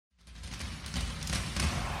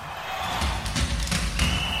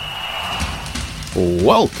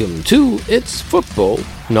Welcome to It's Football,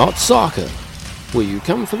 Not Soccer, where you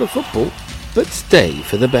come for the football, but stay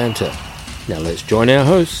for the banter. Now let's join our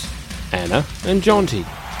hosts, Anna and Jonty.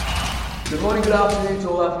 Good morning, good afternoon to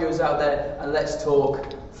all our viewers out there, and let's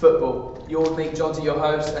talk football. You're with me, Jonty, your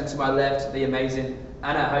host, and to my left, the amazing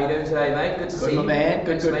Anna. How are you doing today, mate? Good to see you. Good, my man.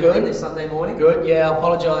 Thanks Good. for making it this Sunday morning. Good, yeah. I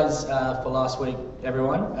apologise for last week,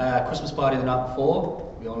 everyone. Christmas party the night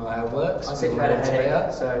before. We all know how it works. I said you had a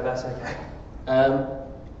headache, so that's okay.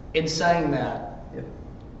 In saying that, Yep.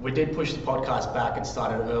 we did push the podcast back and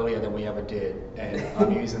started earlier than we ever did, and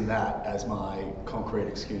I'm using that as my concrete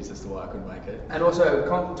excuse as to why I couldn't make it. And also,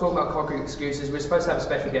 talking about concrete excuses, we're supposed to have a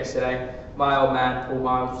special guest today. My old man, Paul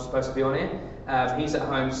Miles, was supposed to be on here. He's at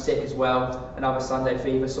home sick as well, another Sunday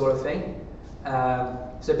fever sort of thing.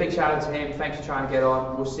 So big shout out to him. Thanks for trying to get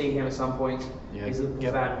on. We'll see him at some point. Yeah, He's a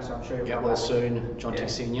little fan, so I'm sure he'll Get come well back. soon, Jonty Yeah.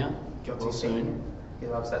 Senior. Get well soon. He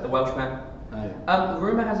loves that. The Welshman. Oh.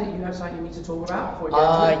 Rumour has it you have something you need to talk about before we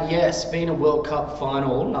get into it? Yes, being a World Cup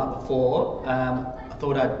final night before, I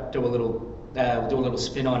thought I'd do a little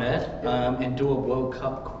spin on it and do a World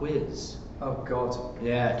Cup quiz. Oh God.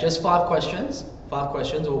 Yeah, just 5 questions. 5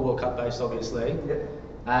 questions, all World Cup based, obviously. Yep.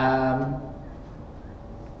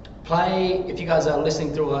 Play if you guys are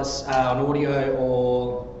listening through us on audio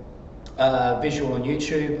or visual on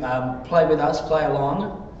YouTube. Play with us, play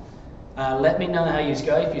along. Let me know how you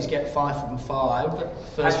go. If you get 5 from 5,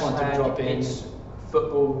 first one to Hashtag drop in. It's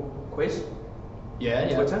football quiz.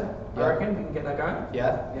 Yeah. Twitter. Yeah. I reckon we can get that going.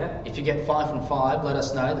 Yeah. Yeah. If you get 5 from 5, let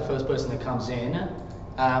us know. The first person that comes in.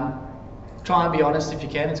 Try and be honest if you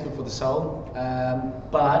can. It's good for the soul.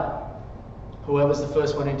 But whoever's the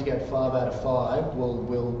first one in to get 5 out of 5,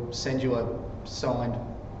 will send you a signed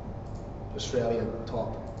Australia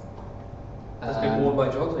top. That's been worn by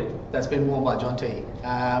Jonty. That's been worn by Jonty.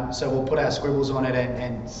 So we'll put our scribbles on it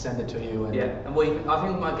and send it to you. And Yeah. And I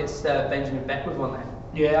think we might get Benjamin Beckwith on there.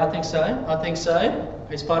 Yeah, I think so.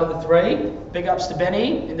 He's part of the 3. Big ups to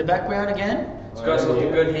Benny in the background again. This guy's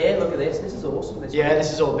looking good here. Look at this. This is awesome. This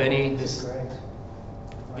is all Benny. This Great.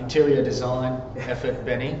 interior design effort,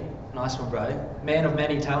 Benny. Nice one, bro. Man of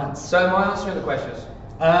many talents. So am I answering the questions?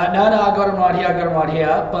 No, I got him right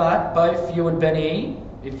here. But both you and Benny,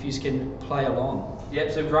 if you can play along.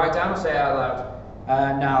 Yep. So write down or say it out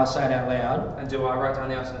loud. No, I'll say it out loud. And do I write down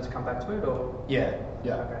the answer to come back to it, or? Yeah.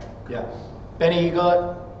 Okay. Yeah. Benny, you got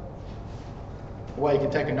a way you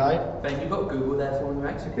can take a note? Ben, you got Google there for me,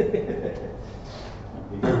 mate.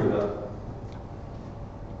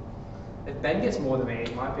 If Ben gets more than me,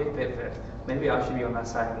 it might be a bit of it. Maybe I should be on that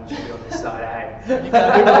side and he should be on this side, eh? You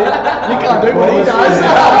can't do what he does.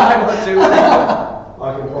 I'm not doing it.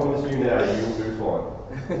 I can promise you now, you will do fine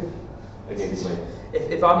against me.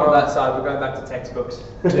 If I'm on that side, we're going back to textbooks.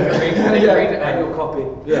 Read an annual copy.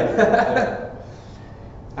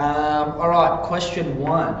 All right, question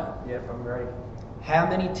 1. Yep, I'm ready. How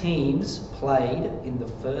many teams played in the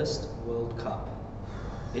first World Cup?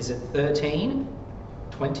 Is it 13,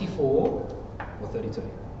 24, or 32?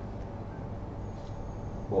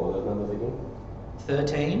 What were those numbers again?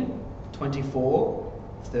 13, 24,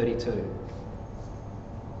 32.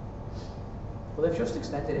 Well, they've just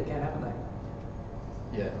extended it again, haven't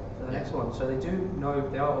they? Yeah. For the next one. So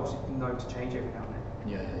they are obviously known to change every now and then.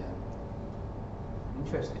 Yeah.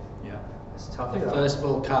 Interesting. Yeah. It's tough. The first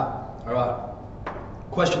World Cup. All right.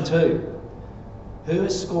 Question 2. Who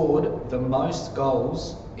has scored the most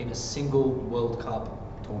goals in a single World Cup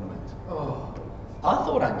tournament? Oh, I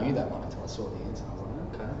thought I knew that one until I saw the answer. I was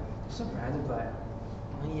like, okay. some random player.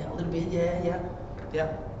 Yeah, a little bit. Yeah.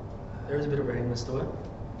 There is a bit of randomness to it.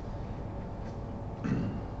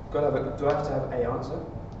 Do I have to have a answer?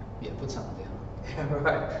 Yeah, put something down. Yeah,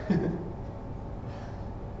 right.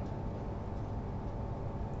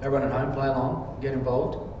 Everyone at home, play along, get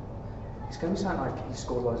involved. It's going to be something like he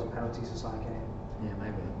scored loads of penalties or something, isn't it? Yeah,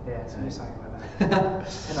 maybe. Yeah, it's going to be something like that.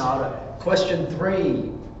 Penaldo. Question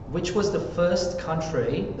 3. Which was the first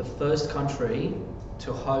country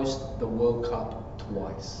to host the World Cup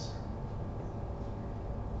twice?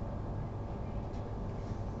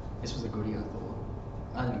 This was a goodie, I thought.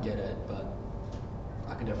 I didn't get it, but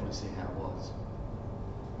I can definitely see how it was.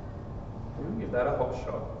 We'll give that a hot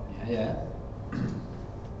shot. Yeah.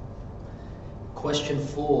 Question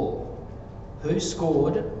 4. Who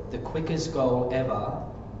scored the quickest goal ever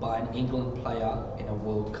by an England player in a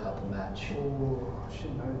World Cup match? Oh, I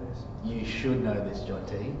should know this. You should know this,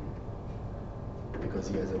 Jonty, because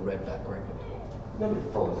he has a red back record. Nobody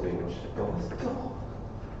follows the English guys.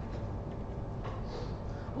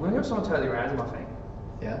 I'm going to go with someone totally random, I think.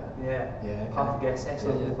 Yeah? Yeah. Yeah. Okay. Half a guess.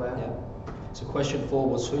 Excellent Yeah. player. Yeah. So question 4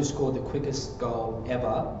 was who scored the quickest goal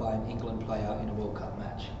ever by an England player in a World Cup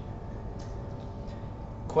match?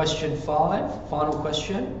 Question 5, final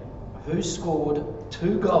question. Who scored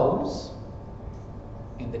 2 goals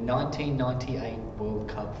in the 1998 World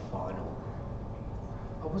Cup final?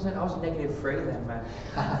 I was -3 then, man.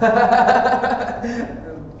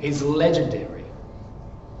 He's legendary.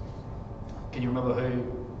 Can you remember who?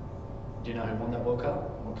 Do you know who won that World Cup?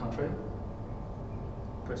 What country?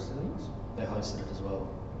 Brazilians? They hosted it as well.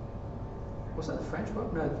 Was that the French one?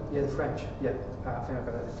 No, yeah, the French. Yeah, I think I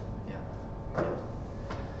got it. Yeah.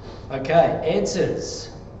 Okay, answers.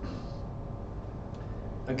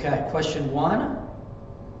 Okay, question 1.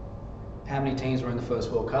 How many teams were in the first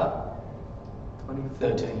World Cup?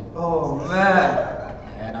 13. Oh, man.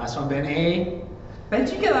 Yeah, nice one, Benny. Ben,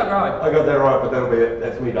 did you get that right? I got that right, but that'll be it.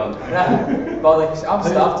 That's me done. Well, I'm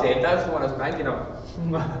stuffed here. That was the one I was banking on. Oh,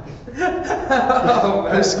 man. Who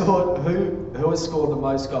has scored the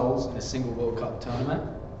most goals in a single World Cup tournament?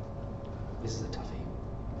 This is a toughie.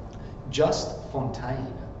 Just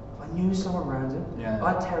Fontaine. I knew someone random. Yeah.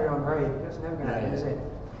 I had Terry Henry. That's never going to happen, is it?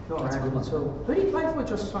 Not That's a random good at all. Who did he play for,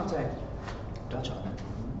 Just Fontaine? Dutch, I think.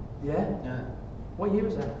 Yeah? Yeah. What year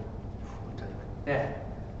was that? I'll tell you. Yeah,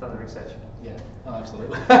 done the research. Yeah. Oh,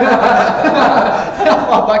 absolutely. How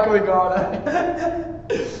back are we going?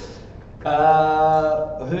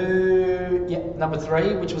 Number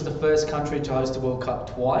 3, which was the first country to host a World Cup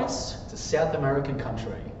twice? It's a South American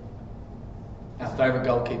country. Our favourite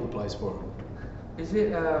goalkeeper plays for them. Is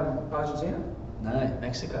it Argentina? No,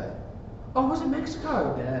 Mexico. Oh, was it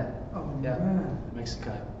Mexico? Yeah. Oh, Yeah. man.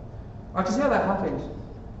 Mexico. I can see how that happened.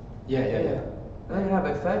 Yeah. They're going to have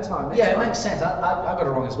it a third time. Next Yeah, it time. makes sense. I got it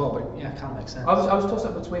wrong as well, but yeah, it kind of makes sense. I was tossed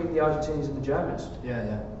up between the Argentinians and the Germans,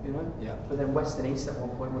 Yeah. you know? Yeah. But then West and East at one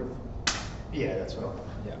point would have. Yeah, that's right.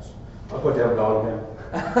 Yeah. I put down Bellingham.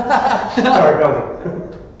 Sorry, Bellingham.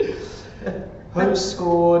 Who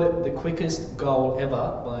scored the quickest goal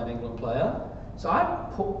ever by an England player? So I had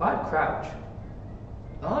Crouch.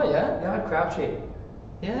 Oh yeah. Yeah, I had Crouch here.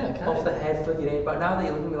 Yeah. Okay. Off the head, flicking in. But now that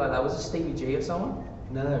you're looking at me like that, was it Stevie G or someone?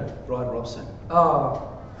 No, Brian Robson. Oh.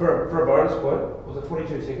 For a bonus point, was it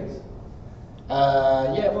 42 seconds?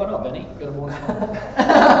 Yeah, why not, Benny? Got a bonus point.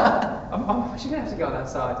 I'm actually going to have to go on that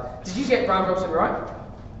side. Did you get Brian Robson right?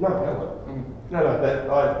 No, that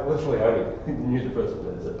I literally only knew the first one.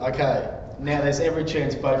 That's it. Okay. Now there's every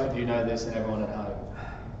chance both of you know this and everyone at home.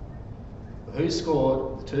 Who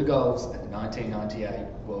scored the 2 goals at the 1998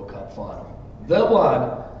 World Cup final? The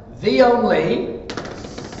one, the only.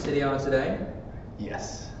 City on today.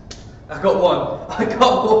 Yes. I got one.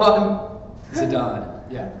 Zidane.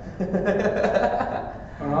 Yeah.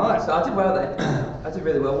 All right. So I did well then. I did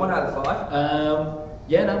really well. 1 out of 5.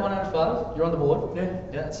 Yeah, no, 1 out of 5. You're on the board. Yeah.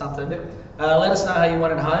 Yeah, it's something. Yeah. Let us know how you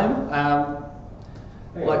went at home.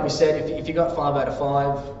 Like we said, if you got 5 out of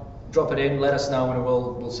 5, drop it in. Let us know, and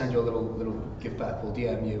we'll send you a little gift back. We'll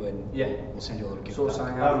DM you, and we'll send you a little gift Sort back.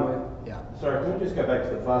 something out for you. Yeah. Sorry, can we just go back to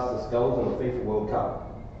the fastest goals in the FIFA World Cup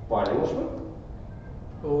by an Englishman?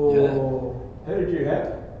 Oh. Who did you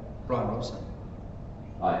have? Brian Robson.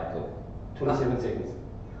 Cool. 27 seconds.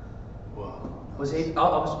 Wow. Was he?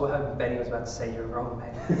 I was hoping Benny was about to say you're wrong,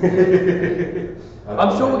 mate.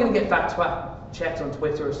 I'm sure we're going to get fact checked on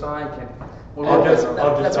Twitter or something. I'll just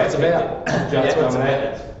that's what it's about. Just That's what it's on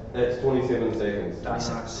about. that. That's 27 seconds.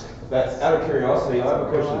 Nice. That's out of curiosity. I have a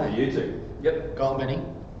question for you two. Yep. Go on, Benny.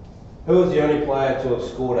 Who was the only player to have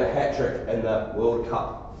scored a hat trick in the World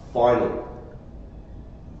Cup final?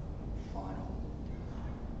 Final.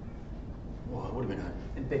 Well, it would have been a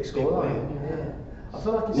In big score. Big though. win, Yeah. I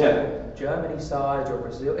feel like it's Yeah. Germany side or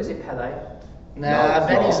Brazil. Is it Pele? Nah,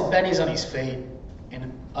 it's not. Benny's on his feet,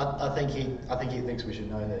 and I think he thinks we should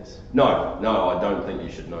know this. No, I don't think you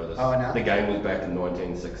should know this. Oh, no? The game was back in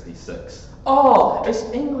 1966 Oh, it's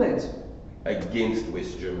England. against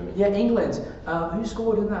West Germany. Yeah, England. Who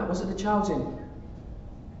scored in that? Was it the Charlton?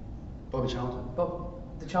 Bobby Charlton.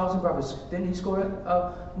 The Charlton brothers. Didn't he score it?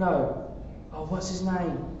 Oh, no. Oh, what's his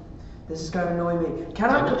name? This is going to annoy me. Can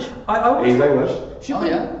English? I always, He's English. Should Oh, we?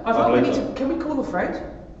 yeah. I thought I we believe need so. to. Can we call a friend?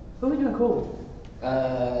 Who are we going to call?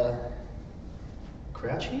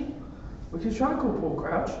 Crouchy? We could try and call Paul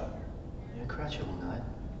Crouch. Yeah, Crouchy will know.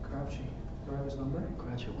 Crouchy. Do I have his number?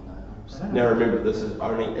 Crouchy will know. I don't Now remember, this is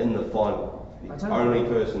only in the final. I The don't know. only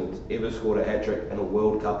person that's ever scored a hat trick in a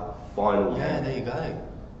World Cup final. Yeah, there you go.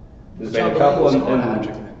 There's John been a couple Lennon in, scored a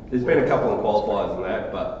hat-trick in it. there's been a couple in qualifiers and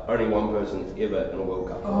that, but only one person's ever in a World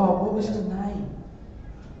Cup. Oh, what was his name?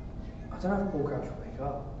 I don't know if Paul Crouch will pick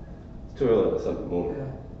up. It's too early for Sunday Yeah.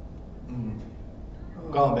 morning.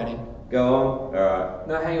 Go on, Benny. Go on. All right.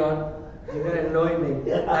 No, hang on. You're going to annoy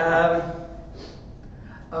me.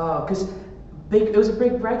 Oh, because it was a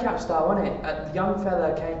big breakout star, wasn't it? The young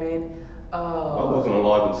fella came in. I wasn't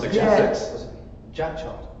alive in '66. Yeah. Jack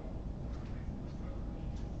Child.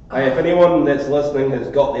 Hey, if anyone that's listening has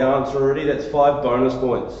got the answer already, that's 5 bonus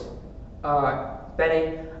points. Alright,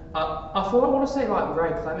 Benny. I thought I want to say like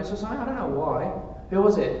Ray Clements or something. I don't know why. Who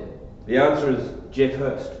was it? The answer is Jeff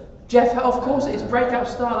Hurst. Jeff. Of course, it's breakout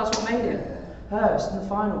star. That's what made it. Hurst in the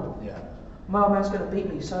final. Yeah. My man's going to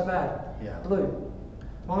beat me so bad. Yeah. Blue.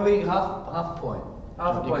 Well, maybe half a point.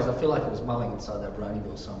 Half a point. Because I feel like it was mulling inside that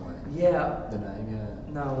Bronyville somewhere. Yeah. The name,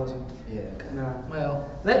 yeah. No, it wasn't. Yeah, okay. No. Well,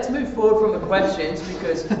 Let's move forward from the questions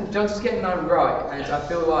because John's just getting none right, and I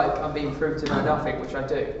feel like I'm being proved to know nothing, which I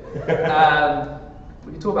do.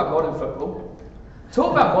 We can talk about modern football.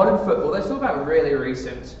 Talk about modern football. Let's talk about really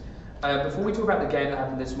recent. Before we talk about the game that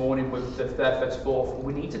happened this morning with the third versus fourth,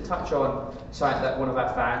 we need to touch on something that one of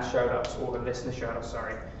our fans showed us, or the listener showed us.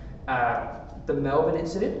 Sorry, the Melbourne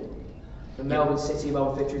incident. The Melbourne City,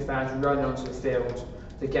 Melbourne Victory fans running onto the field.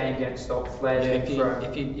 The game getting stopped, flares being thrown.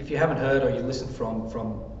 if you haven't heard or you listened from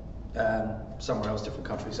somewhere else, different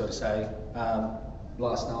country, so to say,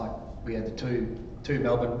 last night we had the two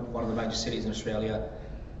Melbourne, one of the major cities in Australia.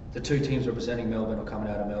 The two teams representing Melbourne are coming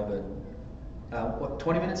out of Melbourne.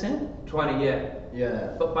 20 minutes in? 20, yeah.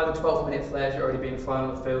 Yeah. But by the 12th minute, flares are already being flown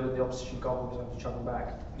on the field, and the opposition goal was having to chuck them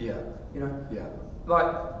back. Yeah. You know, Yeah.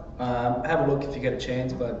 like. Have a look if you get a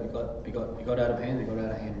chance, but we got out of hand. We got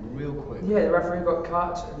out of hand real quick. Yeah, the referee got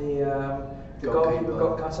cut. The goalkeeper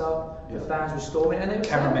got cut up. Yeah. The fans were storming, and they were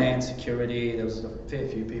Cameraman, security. There was a fair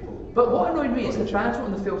few people. But what annoyed me is the fans were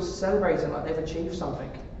on the field celebrating like they've achieved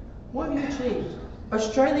something. What have you achieved?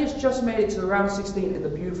 Australia's just made it to the round 16 in the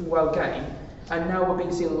beautiful World Game, and now we're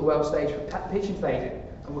being seen on the world stage for pitch invading,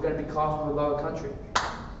 and we're going to be classed with a lower country.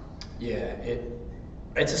 Yeah,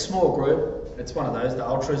 it's a small group. It's one of those, the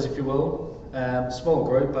ultras, if you will. Small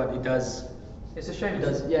group, but it does. It's a shame. It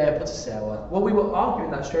does. Yeah, it puts a sour. Well, we were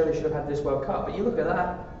arguing that Australia should have had this World Cup, but you look at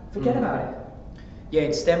that, forget about it. Yeah,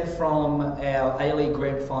 it stemmed from our A-League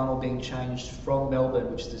Grand Final being changed from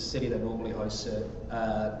Melbourne, which is the city that normally hosts it,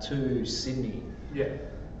 to Sydney.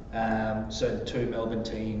 Yeah. So the two Melbourne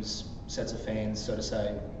teams, sets of fans, so to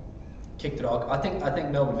say, kicked it off. I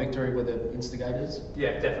think Melbourne Victory were the instigators.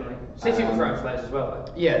 Yeah, definitely. City were throwing flares as well,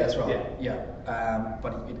 though. Yeah, that's right. Yeah.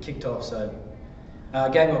 But it kicked off, so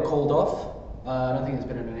game got called off. I don't think there's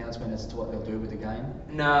been an announcement as to what they'll do with the game.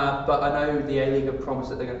 Nah, but I know the A-League have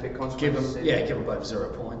promised that they're going to pick consequences. Give them both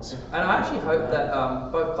 0 points. And I actually hope that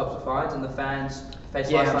both clubs are fined and the fans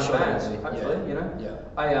face lifetime sure bans. they will. Hopefully, Yeah. you know.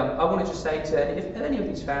 Yeah. I want to just say to if any of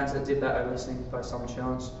these fans that did that are listening by some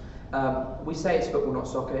chance, we say it's football, not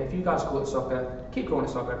soccer. If you guys call it soccer, keep calling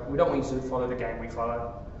it soccer. We don't want you to follow the game we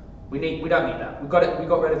follow. We don't need that. We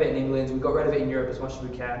got rid of it in England. We got rid of it in Europe as much as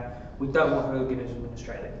we can. We don't want hooliganism in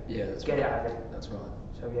Australia. Yeah, that's Get right. it out of it. That's right.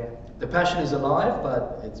 So yeah. The passion is alive,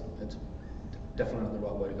 but it's definitely not the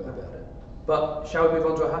right way to go about it. But shall we move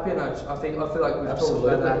on to a happier note? I feel like we've Absolutely.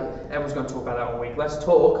 talked about that. Everyone's going to talk about that all week. Let's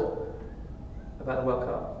talk about the World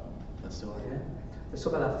Cup. Let's do it. Yeah. Let's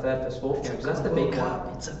talk about that third versus fourth game, because that's the big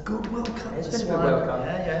one. It's a good World Cup. It's this been a good one. World Cup.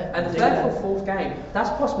 Yeah. And the third or fourth game, that's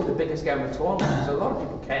possibly the biggest game of the tournament, because a lot of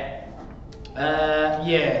people care.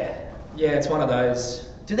 Yeah, it's one of those.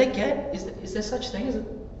 Do they get? Is there such thing? Is it?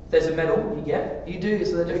 There's a medal you get, You do.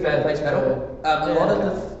 So they the do fair get place medal. A lot okay.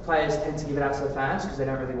 of the players tend to give it out to the fans because they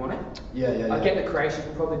don't really want it. Yeah. I get the Croatians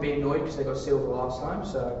will probably be annoyed because they got silver last time,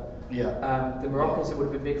 so Yeah. the Moroccans it would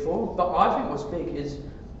have been big for. But I think what's big is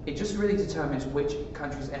it just really determines which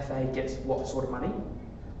country's FA gets what sort of money.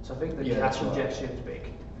 So I think the Yeah, that's cash right. injection is big.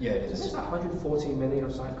 Yeah, it So is. it's like 114 million or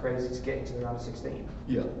something crazy to get into the round of 16.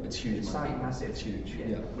 Yeah, it's huge. It's money. something massive. It's huge. Yeah.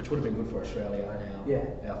 Yeah. Which would have been good for Australia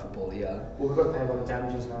and our football here. Well, we've got to pay a lot of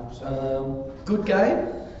damages now. So. Good game.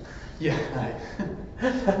 Yeah.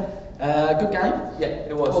 Good game. Yeah,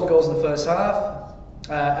 it was. 12 goals in the first half.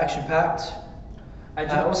 Action packed. And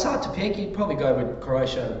It was hard to pick. You'd probably go with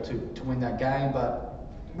Croatia to win that game, but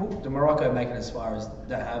the Morocco make it as far as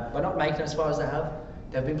they have. But not making it as far as they have.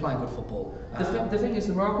 They've been playing good football. the thing is,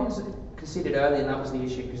 the Moroccans conceded early, and that was the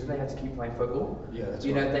issue because then they had to keep playing football. Yeah, that's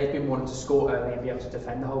You right. know, they've been wanting to score early and be able to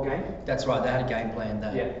defend the whole game. That's right. They had a game plan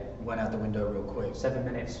that Yeah. went out the window real quick. 7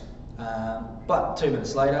 minutes. But 2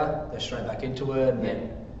 minutes later, they're straight back into it, and then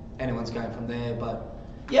anyone's going from there. But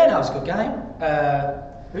yeah, no, it was a good game.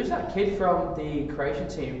 Who's that kid from the Croatian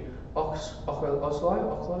team? Oklos,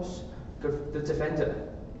 the defender.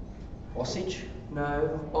 Osic,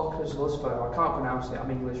 No, Oklos. I can't pronounce it.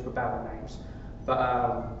 I'm English, but bad with names.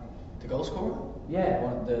 But the goal scorer, yeah,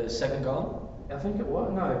 the second goal I think it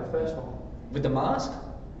was. No, first one. with the mask.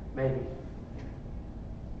 Maybe.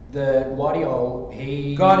 The Guardiola,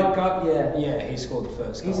 he yeah. he scored the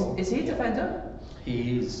first goal. Is he a defender?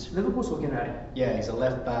 He is. Liverpool's looking at him. Yeah, he's a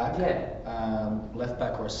left back. Yeah. Left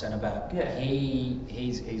back or a centre back. Yeah.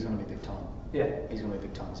 He's going to be big time. Yeah. He's going to be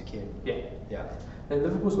big time as a kid. Yeah. Yeah. And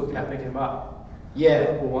Liverpool's looking at picking him up. Yeah.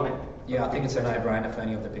 Liverpool want him. Yeah, I think it's a no-brainer for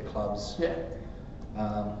any of the big clubs. Yeah.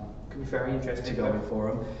 Could be very interesting to go in for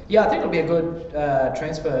him. Yeah, I think it'll be a good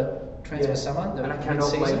transfer summer. And I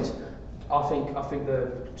cannot wait. I think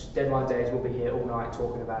the deadline days will be here all night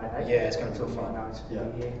talking about it. Eh? Yeah, it's going to be be fun. Night. Yeah.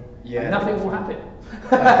 Yeah. And nothing will happen.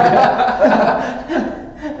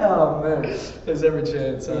 Oh man. There's every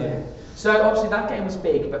chance. Yeah. So obviously that game was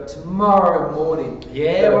big, but tomorrow morning,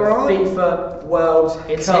 we're on FIFA World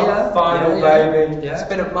Cup final, baby. Yeah. It's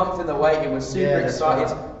been a month in the waiting. We're super excited.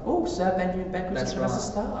 Right. Oh, Sir Benjamin Beckwith's That's giving us a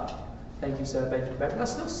right. start. Thank you, Sir Benjamin Beckwith.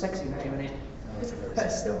 That's still a sexy name, isn't it?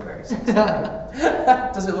 That's still very sexy.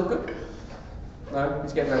 Does it look good? No,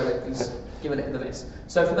 he's getting rid of it. He's giving it the miss.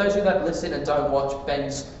 So for those of you that listen and don't watch,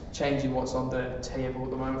 Ben's changing what's on the table at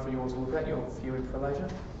the moment for yours to look at, your viewing pleasure.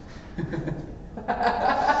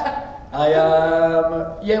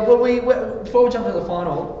 Before we jump to the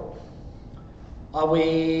final, are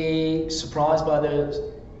we surprised by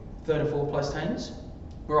the third and fourth place teams?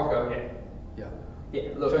 Morocco, yeah. Yeah,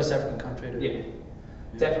 look. First African country to Yeah.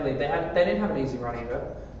 Definitely. They didn't have an easy run either.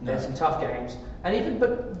 They had some tough games.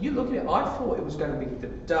 But you look at it, I thought it was going to be the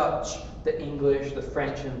Dutch, the English, the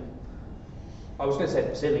French, and I was going to say the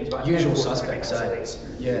Brazilians, but usual I suspects,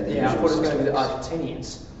 Yeah, I thought it was going to be the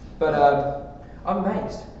Argentinians. But I'm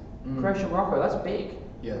amazed. Croatia, Morocco, that's big.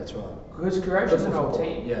 Yeah, that's right. Because Croatia's an old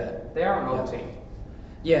team. Yeah. They are an old team.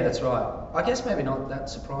 Yeah, that's right. I guess maybe not that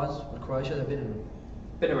surprised with Croatia. They've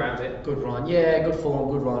been around it. Good run. Yeah, good form,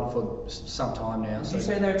 good run for some time now. Did you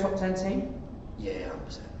say they're a top 10 team? Yeah,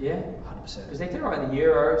 100%. Yeah? 100%. Because they did right in the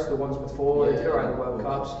Euros, the ones before, they did right in the World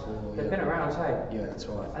Cups. They've been around, hey? Yeah, that's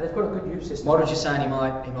right. And they've got a good youth system. Modric is saying he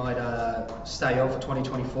might stay on for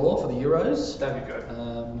 2024 for the Euros. That'd be good.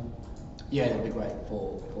 Yeah, that'd be great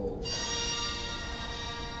for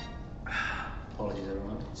apologies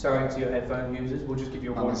everyone. Sorry to your headphone users, we'll just give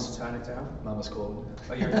you a warning to turn it down. Mama's calling.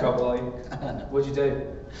 Oh, you're in trouble, are you? What'd you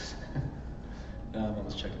do?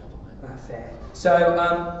 Mama's checking up on me. Fair. So,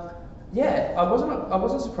 yeah, I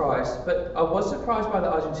wasn't surprised, but I was surprised by the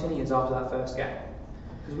Argentinians after that first game.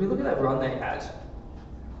 Because we look at that run they had.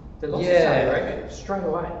 They lost to Saudi Arabia straight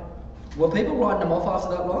away. Were people writing them off after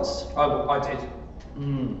that loss? I did.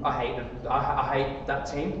 I hate them. I hate that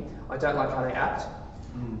team. I don't like how they act.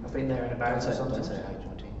 I've been there in a barracks or something. Don't say hate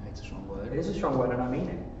your team. Hate's a strong word. It is a strong word and I mean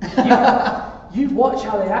it. You watch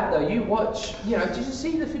how they act though. You watch, did you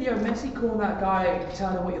see the video of Messi calling that guy,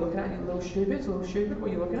 telling him what you're looking at, you're a little stupid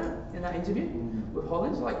what you're looking at in that interview with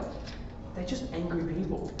Hollins? Like, they're just angry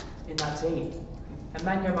people in that team.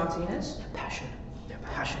 Emmanuel Martinez? They're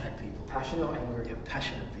passionate people. Passionate or angry? They're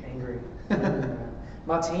passionate people. Angry.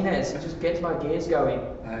 Martinez, he just gets my gears going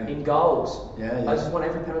in goals. Yeah. I just want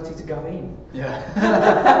every penalty to go in. Yeah.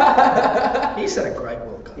 He's had a great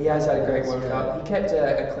World Cup. He has had a great World Cup. He kept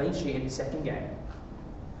a clean sheet in the second game.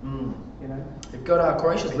 They've got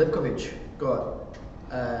Croatia's Livkovic got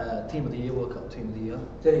Team of the Year, World Cup Team of the Year.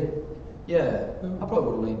 Did he? Yeah. I probably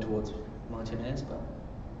would have leaned towards Martinez, but.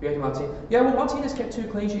 You reckon Martinez? Yeah, well, Martinez kept 2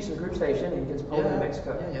 clean sheets in the group stage, didn't he, against Poland and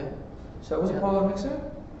Mexico? Yeah. So was it Poland and Mexico?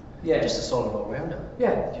 Yeah. Just a solid all-rounder.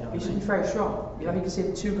 Yeah, Do you know he's what I mean? very strong. You can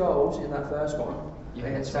see 2 goals in that first one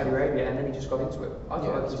against Saudi Arabia, and then he just got into it. I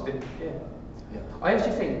thought he's been, I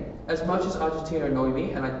actually think, as much as Argentina annoy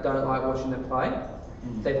me, and I don't like watching them play,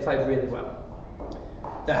 they've played really well.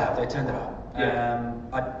 They have. They turned it up. Yeah.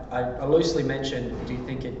 I loosely mentioned, do you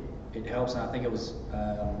think it helps? And I think it was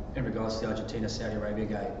in regards to the Argentina-Saudi Arabia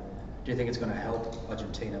game. Do you think it's going to help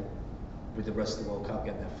Argentina with the rest of the World Cup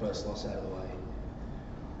getting their first loss out of the way?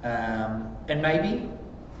 And maybe,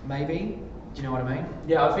 do you know what I mean?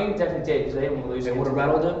 Yeah, I think it definitely did, because they didn't want to lose. They would have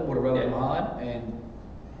rattled them hard, and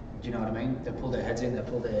do you know what I mean? They pulled their heads in,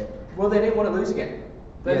 Well, they didn't want to lose again.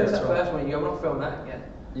 They lose that right. first one, you go, we're not filming that again.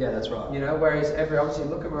 Yeah, that's right. Whereas obviously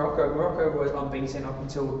look at Morocco. Morocco was unbeaten up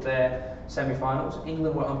until their semi-finals.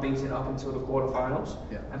 England were unbeaten up until the quarter-finals.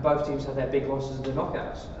 Yeah. And both teams had their big losses in the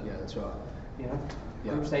knockouts. Yeah, that's right.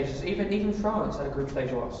 Group stages. Even France had a group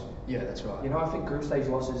stage loss. Yeah, that's right. I think group stage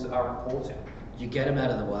losses are important. You get them out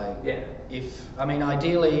of the way. Yeah.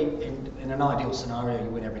 Ideally, in an ideal scenario, you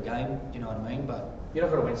win every game. Do you know what I mean? But you're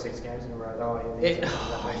not going to win 6 games in a row, though, are you?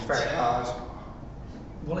 It's very hard.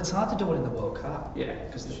 Well, it's hard to do it in the World Cup. Yeah.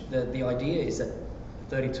 Because the idea is that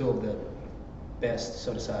 32 of the best,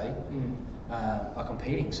 so to say, are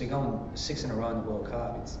competing. So you're going 6 in a row in the World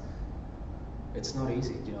Cup. It's not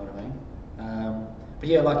easy. Do you know what I mean? But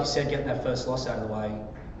yeah, like you said, getting that first loss out of the way,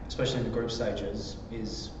 especially in the group stages,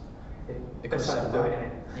 is it could set them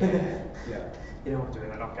up. Yeah. You don't want to do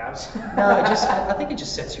it in the knockouts. No, I think it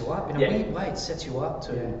just sets you up in a weird way. It sets you up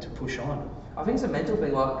to push on. I think it's a mental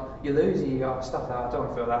thing. Like you lose, you go stuff that. I don't want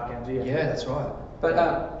to feel that game, do you? Yeah, that's right.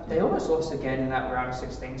 But they almost lost again in that round of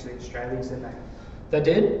 16 to the Australians, didn't they? They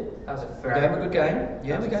did. That was a We very gave them a good game.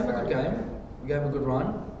 Yeah, that we was gave them a good game. We gave them a good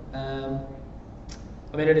run.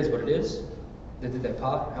 I mean, it is what it is. They did their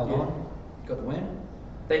part, held on, got the win.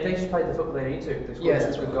 They just played the football they need to. They scored Yeah, two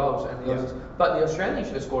that's good right. goals, and the Yeah. Aussies. But the Australians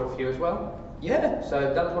should have scored a few as well. Yeah. So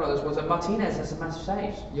that was one of those ones. And Martinez has a massive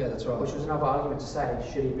save, Yeah, that's right. which was another argument to say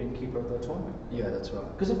should he have been keeper of the tournament. Yeah, that's right.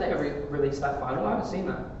 Because if they ever released that final, I haven't seen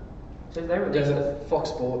that. So if they released it, Fox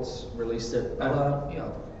Sports released it. Yeah.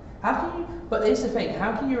 how can you? But here's the thing: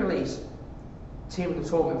 how can you release team of the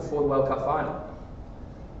tournament before the World Cup final?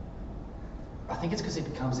 I think it's because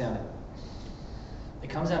it comes down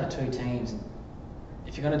to two teams.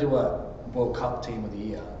 If you're going to do a World Cup team of the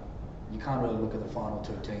year, you can't really look at the final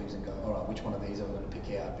two teams and go, all right, which one of these are we going to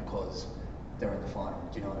pick out because they're in the final?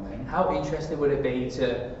 Do you know what I mean? How interesting would it be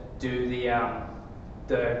to do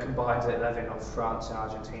the combined 11 of France and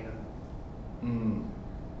Argentina?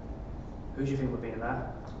 Who do you think would be in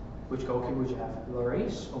that? Which goalkeeper would you have?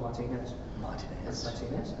 Lloris or Martinez? Martinez.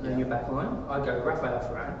 And then your back line? I'd go Rafael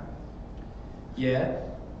Varane. Yeah.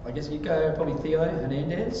 I guess you'd go probably Theo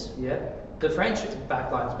Hernandez. Yeah. The French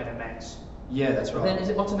back line's been immense. Yeah, that's But right. then is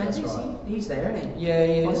it Otamendi? That's right. He's there, isn't he? Yeah,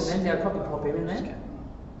 he is. Otamendi, I'd probably pop him in there.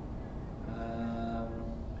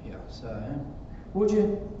 Yeah, so. Would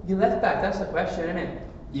your left back, that's the question, isn't it?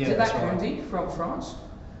 Yeah, Is it that that's right. Koundé from France?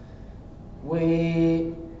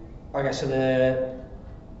 Okay, so the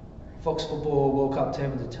Fox Football World Cup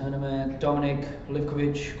team of the tournament, Dominik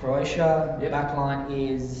Livkovic, Croatia. Yep. Backline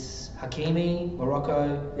is Hakimi,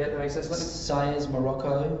 Morocco. Yeah, that makes sense. Sayers,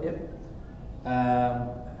 Morocco. Yep.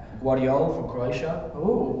 Guardiola from Croatia.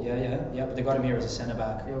 Oh. Yeah, but they got him here as a centre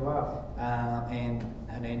back. Yeah, wow. And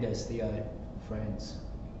Hernandez, Theo, France.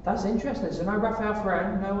 That's interesting. So no Rafael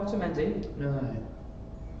Varane, no Otamendi. No.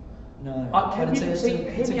 Can But you it's see, a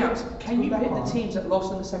hear me good- out? it's a Can you good pick the backline. teams that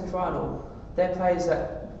lost in the semi-final? They're players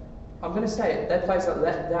that, I'm going to say it, they're players that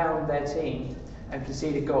let down their team and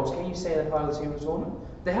conceded goals. Can you say they're part of the team of the tournament?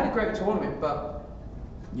 They had a great tournament, but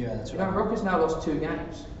Yeah, that's you know, right. Morocco's now lost 2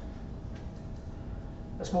 games.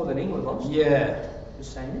 That's more than England lost. Yeah.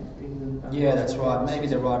 Just saying it. England, Yeah, lost that's two right. games. Maybe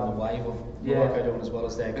they're riding the wave of Yeah. Morocco doing as well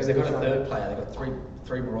as they, because they've got a third player. They've got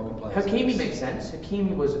three Moroccan players. Hakimi makes sense.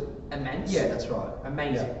 Hakimi was immense. Yeah, that's right.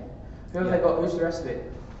 Amazing. Yeah. Who have Yeah. they got? Who's the rest of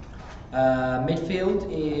it? Midfield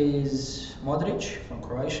is Modric from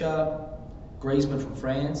Croatia, Griezmann from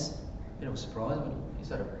France. Bit of a surprise, but he's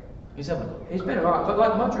having a He's been alright, but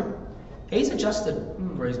like Modric, He's adjusted.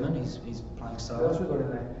 Griezmann. He's playing who else we style. got in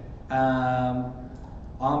there?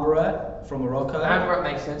 Amrabat from Morocco. Amrabat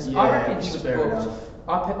makes sense. Yeah, I reckon he was fair booked. enough.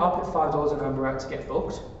 I put $5 on Amrabat to get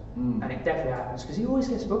booked, and it definitely happens because he always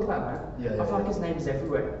gets booked. That man. Yeah, I yeah, feel like yeah. his name's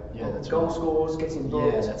everywhere. Yeah, that's Goal right. scores, gets him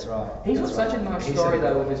booked. Yeah, that's right. He's got That's such right. a nice He's story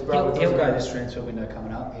though with his brother. He'll doesn't go he? this transfer window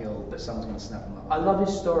coming up. Someone's going to snap him up. I love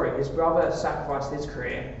his story. His brother sacrificed his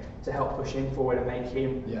career to help push him forward and make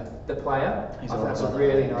him Yeah. the player. He's I think all that's a about that,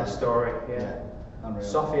 really yeah. nice story. Yeah. Yeah. Unreal.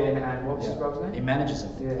 Sofian and what's his Yeah. brother's name? He manages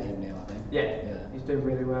him, Yeah. him now, I think. Yeah. Yeah. He's doing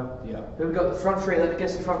really well. Yeah. Who we got? The front three. Let me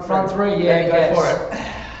guess the front three. Front three, Let yeah, me go guess. for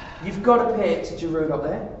it. You've got to pick Giroud up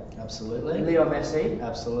there. Absolutely. Leo Messi.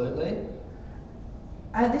 Absolutely.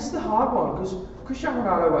 And this is the hard one because Cristiano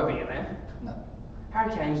Ronaldo won't be in there. No.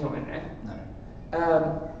 Harry Kane's not in there.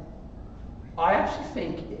 No. I actually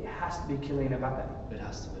think it has to be Kylian Mbappe. It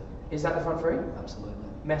has to be. Is that the front three? Absolutely.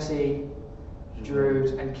 Messi,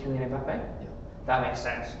 Giroud, and Kylian Mbappe? Yeah. That makes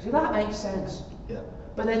sense. See, that makes sense. Yeah.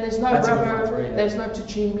 But then there's no That's a good front Bravo, three, yeah. there's no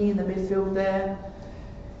Tachimi in the midfield there.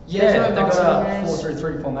 Yeah, There's no they've got a Martinez.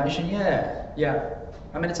 4-3-3 formation. Yeah. Yeah.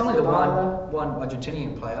 I mean, it's only the Dybala. one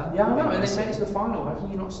Argentinian player. Yeah, I know, and they take it to the final. How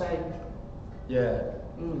can you not say? Yeah.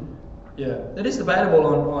 Mm. Yeah. It is debatable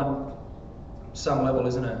on some level,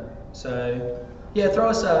 isn't it? So, yeah, throw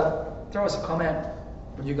us a comment.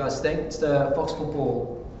 What do you guys think? It's the Fox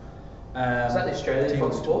Football. Is that the Australian team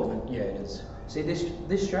Fox Football? tournament. Yeah, it is. See,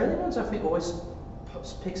 the Australian ones, I think, always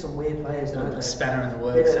pick some weird players, don't A they? spanner in the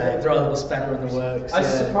works. Yeah. Throw a little spanner in the works. I was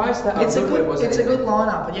yeah. surprised that it's a Uruguay good wasn't it's a in good there.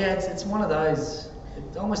 lineup. But yeah, it's one of those.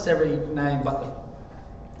 Almost every name but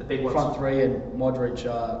The big the ones. front three and Modric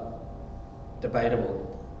are debatable.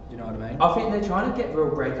 You know what I mean? I think they're trying to get real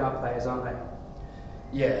breakout players, aren't they?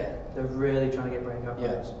 Yeah. They're really trying to get breakout Yeah.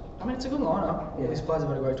 players. I mean, it's a good lineup. All Yeah. these players have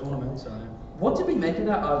had a great tournament, so. What did we make of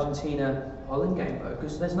that Argentina-Holland game though?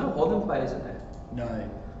 Because there's no Holland players in there. No.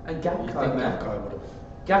 And You Gakpo, think man. Gakpo would have.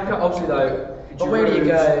 Gakpo, obviously though. But where do you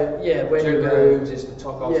go? Yeah, where do you go? Giroud is the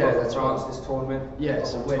top goal Yeah, scorer for that's France right. this tournament. Yeah,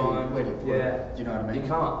 so of all where do you time. put Yeah. it? Do you know what I mean? You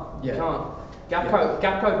can't. Yeah. You can't.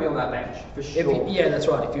 Gakpo would be on that bench for sure. Yeah, that's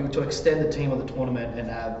right. If you were to extend the team of the tournament and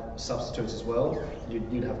have substitutes as well,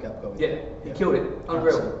 you'd have Gakpo. Yeah, he killed it.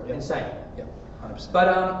 Unreal. 100%, yeah. Insane. Yeah, 100%.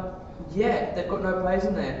 But yeah, they've got no players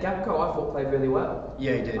in there. Gakpo, I thought, played really well.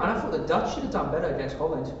 yeah, he did. And I thought the Dutch should have done better against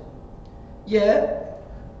Holland. Yeah,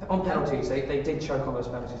 On penalties, they did choke on those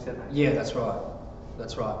penalties, didn't they? yeah, that's right.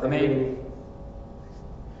 That's right. I They mean, really-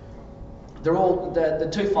 they're all the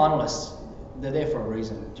two finalists. They're there for a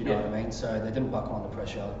reason. Do you know Yeah. what I mean? So they didn't buckle under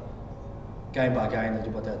pressure. Game by game, they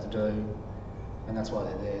did what they had to do, and that's why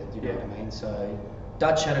they're there. Do you know Yeah. what I mean? So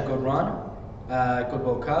Dutch had a good run, good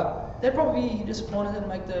World Cup. They're probably disappointed they didn't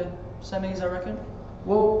make the semis, I reckon.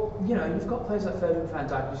 Well, you know, you've got players like Virgil van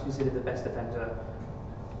Dijk, who's considered the best defender.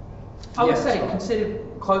 I would Yeah, say that's right. considered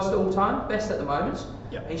close to all time, best at the moment.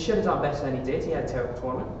 Yep. He should have done better than he did. He had a terrible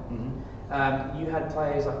tournament. You had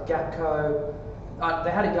players like Gakpo.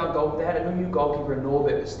 They had a young goal. They had a new goalkeeper in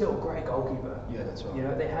Norbert, but still a great goalkeeper. Yeah, that's right. You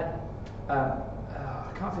know, they had.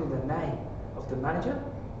 I can't think of the name of the manager.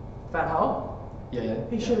 Van Gaal. Yeah.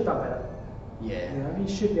 He should have done better. Yeah. You know, he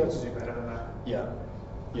should be able to do better than that. Yeah.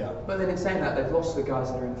 Yeah. But then in saying that, they've lost the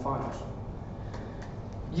guys that are in the finals.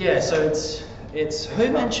 Yeah. So it's who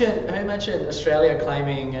mentioned Australia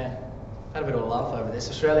claiming. Had a bit of a laugh over this.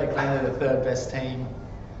 Australia claiming they're the third best team.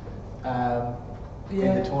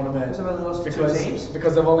 In the tournament Because they've only lost to two teams.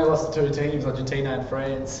 because they've only lost to two teams, Argentina and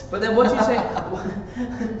France. But then what do you say?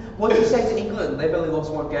 What do you say to England? They've only lost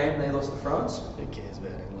one game. They lost to France. Who cares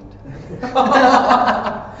about England?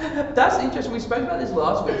 That's interesting. We spoke about this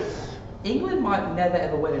last week. England might never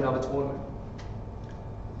ever win another tournament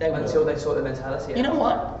until they sort the mentality out. You know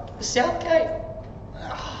what? Southgate.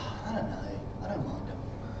 I don't know. I don't mind him.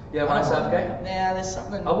 Yeah, I want don't mind Southgate? him. Nah, there's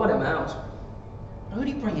something. I want him out. Who do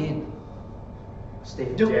you bring in?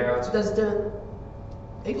 Steve Gerrard. Does the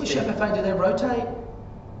English FFA, do they rotate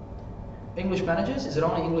English managers? Is it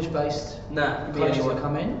only English-based Nah, players who want to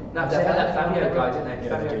come in? No, they had that Fabio guy, didn't they?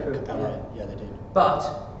 Yeah, they Fabio did. Cook. Yeah, they did.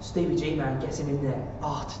 But Stevie G, man, gets him in there.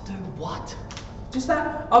 Oh, to do what? Just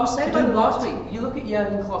that, I was saying To about do it last what? week. You look at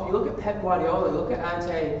Jurgen Klopp, you look at Pep Guardiola, you look at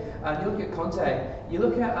Ante, you look at Conte, you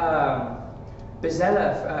look at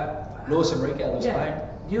Bizzella. Luis Enrique of Spain. Yeah,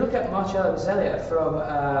 you look at Marcelo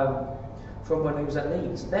Bizzella from when he was at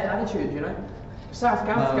Leeds. Their attitude, you know, South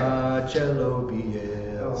Africa. Marcelo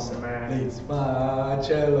Bielsa. Oh, man. Leeds.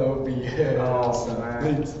 Marcelo Bielsa. Oh,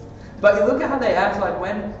 man. Leeds. But you look at how they act, like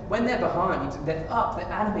when they're behind, they're up,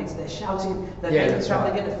 they're animated, they're shouting, they're Yeah, making that's trouble,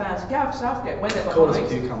 right. they get the fans. Gareth Southgate, when they're Cool as a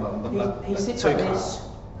behind, cucumber. he sits too like calm. this,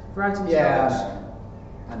 right in Yeah, his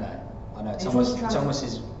I know. It's He's almost, just it's trying to-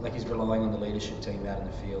 almost like he's relying on the leadership team out in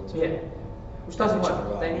the field. to- Yeah, which doesn't Which work.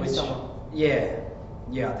 are right, They need which- someone. Yeah,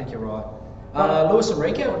 I think you're right. But- Luis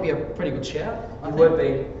Enrique would be a pretty good shout. I It think. would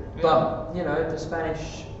be, but you know the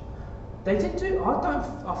Spanish. They did do.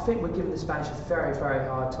 I think we're giving the Spanish a very, very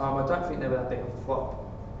hard time. I don't think they were that big of a flop.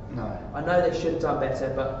 No. I know they should have done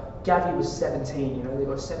better, but Gavi was 17. You know, they've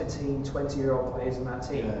got 17, 20-year-old players in that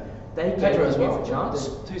team. Yeah. They gave Pedro as them well. a chance.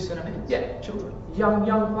 There's 2 centre mids. Yeah. Children.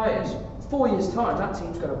 Young players. 4 years time, that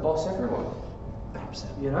team's going to boss everyone. 100%.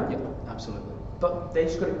 You know? Yep, absolutely. But they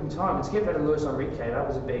just got to give him time. And to get rid of Luis Enrique, that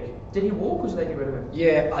was a big. Did he walk or did they get rid of him?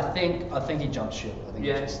 Yeah, I think he jumped ship. I think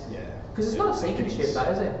Yeah. he just, yeah. Because it's not a sinking ship, that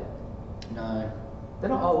is it? No. They're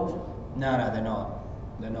not old. No, they're not.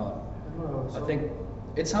 They're not. They're not old, I so- think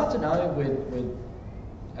it's hard to know with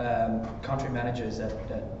country managers that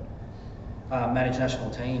manage national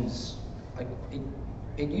teams. Like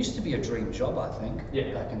it used to be a dream job, I think.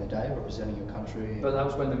 Yeah. Back in the day, representing your country. But that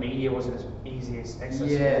was when the media wasn't as easy as accessible.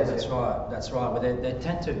 Yeah, was that's it? right. That's right. Well, they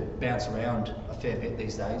tend to bounce around a fair bit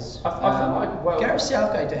these days. I feel like, well- Gareth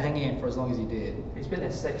Southgate to hang in for as long as he did. He's been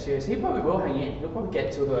there 6 years. He probably will hang in. He'll probably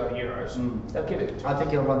get to the Euros. Mm. They'll give it to I him.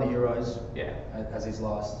 think he'll run the Euros Yeah. as his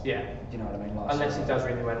last. Yeah. You know what I mean? Last Unless he season. does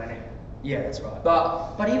really well in it. Yeah, that's right.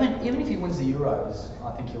 But Even if he wins the Euros,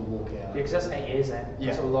 I think he'll walk out. yeah, because that's 8 years then.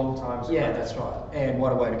 Yeah. That's a long time. Yeah, that's right. And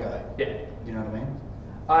what a way to go. Yeah. You know what I mean?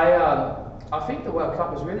 I think the World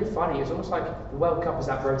Cup was really funny. It's almost like the World Cup is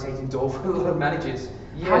that rotating door for a lot of managers.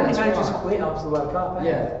 Yeah, How many that's managers right. quit after the World Cup? Eh?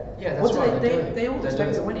 Yeah, that's What do right. They all They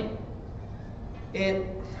expect do. to win it.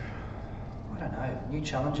 I don't know. New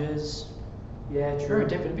challenges. Yeah, Very true.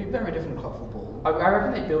 different. It'd be very different club football. I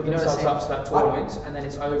reckon they build You know what I'm themselves saying? up to that tournament, and then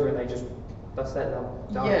it's over, and they just that's that.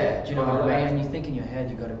 Done. Yeah, do you know what I Holiday. mean? And you think in your head,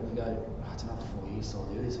 you go, oh, it's another 4 years till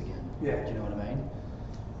I'll do this again. Yeah. Do you know what I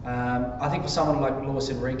mean? I think for someone like Luis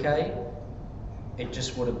Enrique, it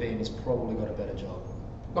just would have been, he's probably got a better job.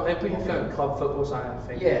 Well, if we have club football side, I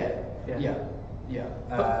think. Yeah. Yeah.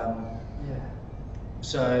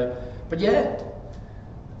 So, but yeah,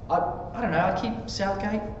 I don't know. I keep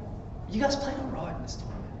Southgate. You guys played alright in this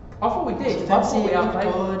tournament. I thought we did. I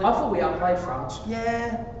thought we outplayed France.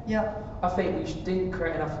 Yeah. I think we didn't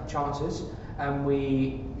create enough chances, and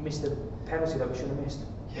we missed the penalty that we should have missed.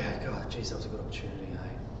 Yeah, God, jeez, that was a good opportunity, eh?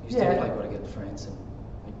 You Yeah. still played well against France, and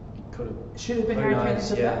you could have. Should have been Who Harry Kane knows,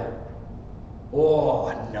 to yeah. that.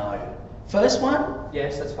 Oh no. First one?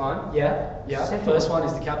 Yes, that's fine. Yeah. Second First one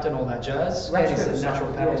is the captain, all that jazz. Rashford He's a was natural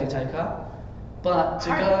like, penalty yeah. taker. But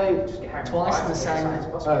to Harry- go just get Harry twice in the Maguire same. as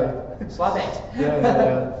possible. Slide it.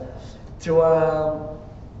 Yeah.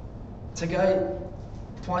 To go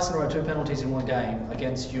twice in a row, 2 penalties in one game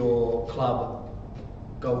against your club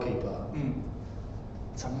goalkeeper.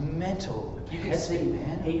 It's a mental. You can headspace, see,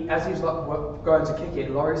 man. as he was like going to kick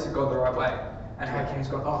it, Lloris had gone the right way, and Harry Kane's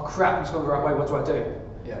gone, oh crap, he's gone the right way, what do I do?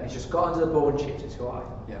 Yeah. And he's just got under the ball and chipped it too high.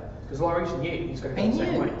 Yeah. Because Lloris knew he's going to He go the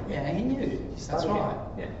same knew. way. Yeah, he knew. That's Started right.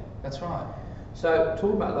 it. Yeah. That's right. So,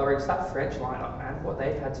 talking about Lloris, that French lineup, man, what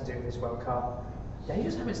they've had to do this World Cup, they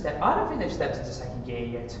just haven't stepped. I don't think they've stepped into second gear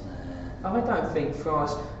yet. I don't think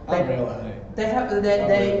France. They played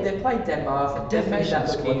Denmark. They made that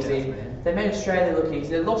look Squad easy. depth, man. They made Australia look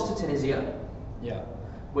easy. They lost to Tunisia, Yeah.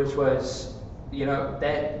 which was,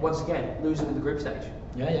 they're once again losing in the group stage.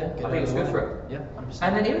 Yeah. I think it's good for it. Yeah, 100%.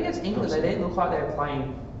 And then even against England, they didn't look like they were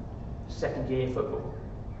playing second gear football.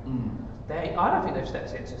 I don't think they've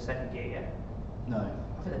stepped into second gear yet. No.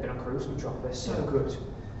 I think they've been on cruise control. They're so good.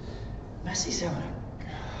 Messi's having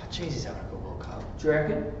he's having a good World Cup. Do you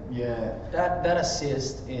reckon? Yeah. That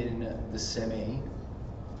assist in the semi,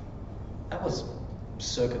 that was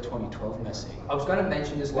circa 2012 Messi. I was going to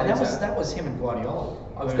mention this And later. that was him and Guardiola.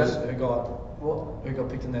 Who got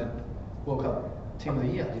picked in the World Cup Team of the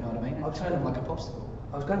Year. Do you know what I mean? I'll It tell turned him you. like a popsicle.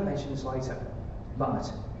 I was going to mention this later,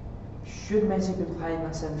 but should Messi been playing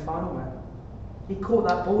that semi-final, man? He caught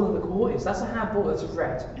that ball in the quarters. That's a handball. That's a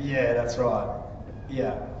red. Yeah, that's right.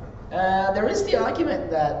 Yeah. There is the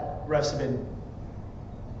argument that refs have been.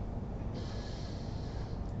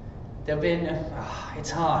 They've been. It's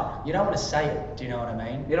hard. You don't want to say it. Do you know what I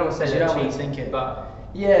mean? You don't want to say You they're don't want to cheating, think it. but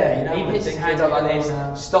Yeah, you don't he want to puts his think hands it. up like You this, don't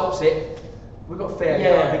wanna- stops it. We've got fair.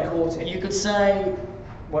 Yeah, He caught it. you could say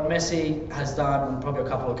what Messi has done on probably a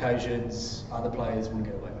couple of occasions, other players wouldn't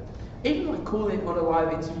get away with it. Even like calling on a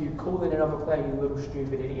live interview, calling another player you little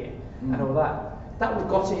stupid idiot, and all that. That would have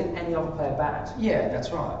got in any other player bad. Yeah,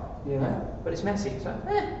 that's right. You know? But it's Messi, so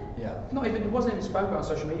Yeah. it wasn't even spoken about on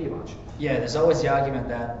social media much. Yeah, there's always the argument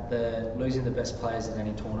that losing the best players in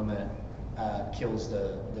any tournament kills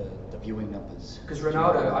the viewing numbers. Because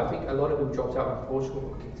Ronaldo, I think a lot of them dropped out when Portugal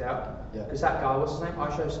got kicked out. Yeah. Because that guy, what's his name?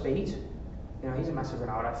 I Show Speed. He's a massive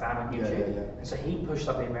Ronaldo fan on Yeah, YouTube. yeah. And so he pushed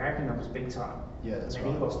up the American numbers big time. Yeah, that's and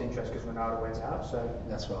then right. he lost interest because Ronaldo went out. So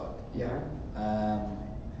That's right. Yeah.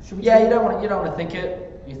 Should we Yeah, talk- you don't want to think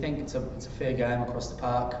it. You think it's a fair game across the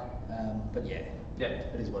park, but yeah,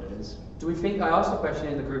 it is what it is. Do we think, I asked a question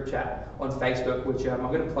in the group chat on Facebook, which I'm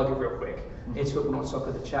going to plug it real quick. It's Football Not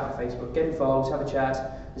Soccer, the chat on Facebook. Get involved, have a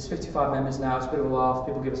chat. There's 55 members now, it's a bit of a laugh,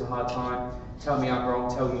 people give us a hard time, tell me I'm wrong,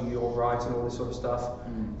 tell you you're right, and all this sort of stuff.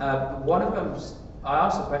 One of them, I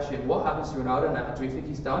asked the question, what happens to Ronaldo now? Do we think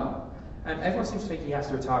he's done? And everyone seems to think he has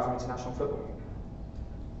to retire from international football.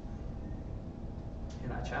 In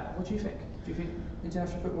that chat, what do you think? Do you think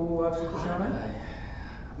international football will work for Cristiano?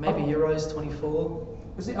 Maybe Euros 24.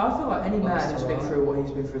 Because I feel like any man Last who's been time. through what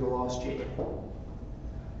he's been through the last year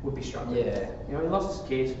would be struggling. Yeah. He lost his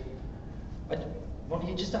kid.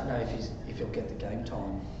 You just don't know if he'll get the game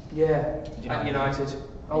time. Yeah. You know At what I mean? United.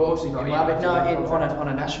 Oh, obviously not. Well, but United. no, on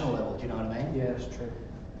a national level. Do you know what I mean? Yeah, that's true.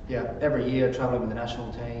 Yeah. Every year travelling with the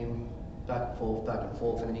national team, back and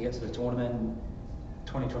forth, and then you get to the tournament.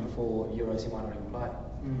 2024 Euros, he might not even play.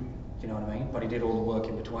 Mm. Do you know what I mean? But he did all the work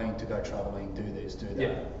in between to go travelling, do this, do that.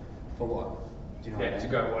 Yeah. For what? Do you know what I mean? to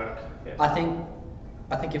go work. Yeah. I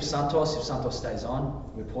think if Santos stays on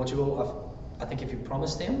with Portugal, I think if you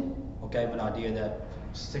promised him or gave him an idea that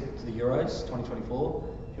stick to the Euros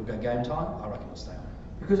 2024, he'll go game time, I reckon he'll stay on.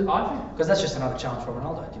 Because I think Because that's just another challenge for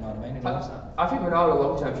Ronaldo, do you know what I mean? He loves that. I think Ronaldo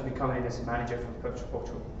long term should be coming in as a manager for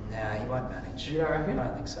Portugal. Nah, he won't manage. You don't reckon? I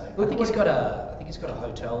don't think so. Look, I think he's got a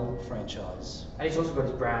hotel franchise. And he's also got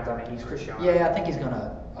his brand on it. He's Cristiano. Yeah, I think he's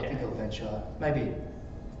gonna. I Yeah. think he'll venture. Maybe.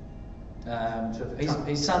 So the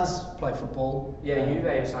His sons play football. Yeah, Juve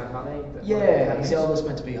or something, aren't they? Yeah, his eldest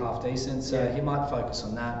meant to be half decent, so Yeah. he might focus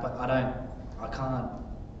on that. But I can't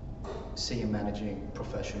see him managing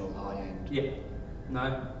professional high end. Yeah.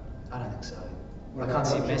 No. I don't think so. I can't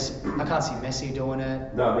see Messi doing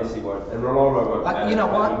it. No, Messi won't. And Ronaldo won't. You know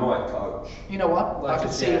what? He might coach. You know what? Like I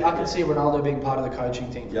could see Ronaldo being part of the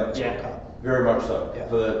coaching team for Yep. the World Cup. Very much so.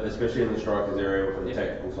 Yeah. Especially in the strikers area for the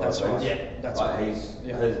tactical side That's of things. right. Yeah. That's Like right. his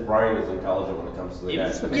Yeah. brain is intelligent when it comes to the Even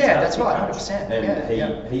game. just the Yeah, that's right, mentality 100%. And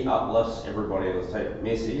Yeah, he uplifts everybody in his team.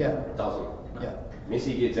 Messi doesn't. Yeah.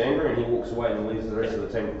 Messi gets angry and he walks away and leaves the rest of the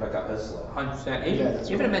team to pick up his slack. 100%. Yeah, that's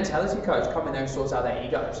Even right. a mentality coach coming there and sorts out their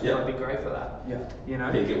egos. Yeah. That would be great for that. Yeah. You know?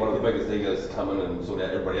 You get one of the biggest egos to come in and sort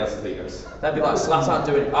out everybody else's egos. That'd be like Zlatan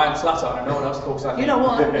doing it. I'm Zlatan and no one else talks like You me. know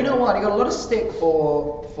what? You know what? He got a lot of stick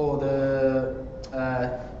for the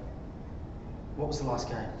what was the last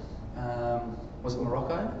game? Was it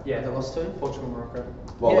Morocco? Yeah. They lost to. Portugal, Morocco.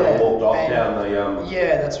 Well, they walked off and- down the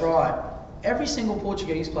Yeah, that's right. Every single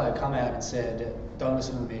Portuguese player come out and said, "Don't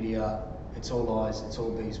listen to the media. It's all lies. It's all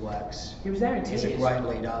beeswax. He was there in He's a tears. great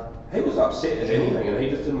leader." He was upset as anything and he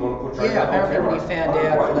just didn't want to portray Yeah, that on apparently when he camera. found Oh,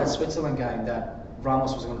 out for right. that Switzerland game that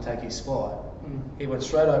Ramos was going to take his spot, Mm. he went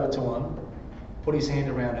straight over to him, put his hand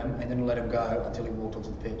around him, and then let him go until he walked onto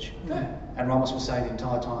the pitch. Yeah. And Ramos was saying the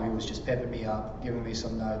entire time he was just pepping me up, giving me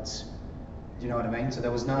some notes. Do you know what I mean? So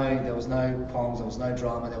there was no problems, there was no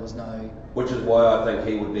drama, there was no. Which is why I think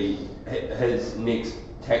he would be, his next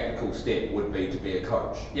tactical step would be to be a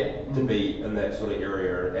coach. Yeah. To be in that sort of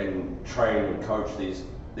area and train and coach these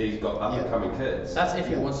got up and coming kids. That's if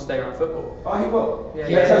he wants to stay around football. Oh, he will. Yeah,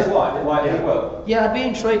 That's yeah. his life. Like, he will. Yeah, I'd be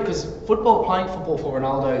intrigued because playing football for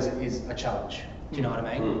Ronaldo is a challenge. Do you know what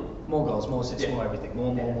I mean? More goals, more assists, Yeah. more everything,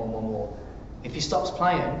 more. If he stops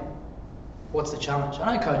playing, what's the challenge?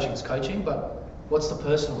 I know coaching is coaching, but what's the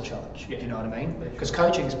personal challenge? Yeah. Do you know what I mean? Yeah, Because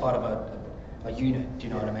coaching is part of a unit. Do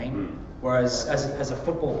you know what I mean? Whereas as a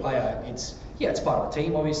football player, it's part of a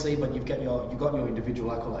team obviously, but you've got your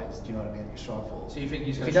individual accolades. Do you know what I mean? That you strive for. So you think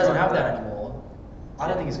he's If going he to doesn't have that anymore, I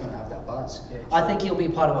don't think he's going to have that buzz. Yeah, I think he'll be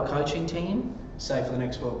part of a coaching team, say for the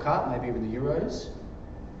next World Cup, maybe even the Euros.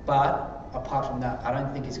 But apart from that, I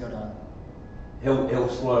don't think he's going to. He'll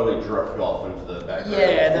slowly drift off into the background.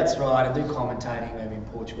 Yeah, that's right. And do commentating maybe in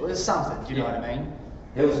Portugal. There's something. Do you know what I mean?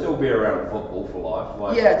 He'll still be around football for life.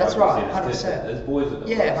 Like, Yeah, that's like right, you said, 100%. His boys are doing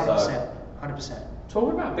Yeah, it, so- 100%.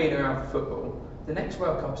 Talking about being around football, the next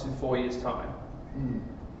World Cup's in 4 years' time.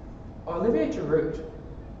 Olivier Giroud,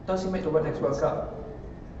 does he make the next World Cup?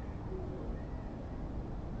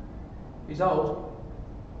 He's old.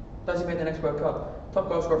 Does he make the next World Cup? Top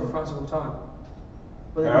goal scorer for France of all time.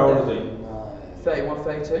 How old is he? No, 31,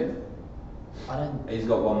 32? I don't. He's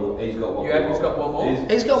got one more. He's got one You more. reckon he's got one more?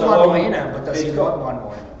 He's got so one long- more in him, but does he he's got got- one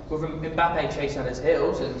more in him? With Mbappe chasing at his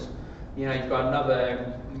heels, and you've got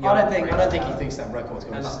another. I don't think he thinks that record's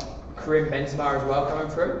going And to. like Karim Benzema as well coming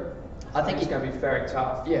through. I think he's going to be very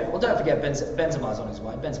tough. Yeah, well, don't forget Benzema's on his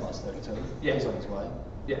way. Benzema's 32. Yeah. He's on his way.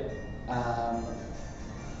 Yeah.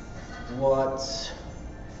 What?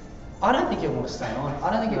 I don't think he'll want to stay on. I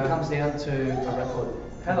don't think it No. comes down to a record.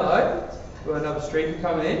 Hello. We've got another streaker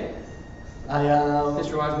coming in. This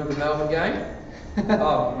reminds me of the Melbourne game.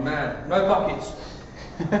 Oh man, no buckets.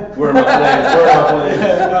 Where am I playing? Where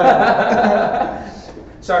am I playing?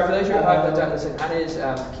 Sorry, for those of you at home that don't listen,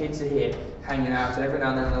 Anna's kids are here hanging out, and every now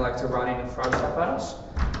and then they like to run in and throw stuff at us.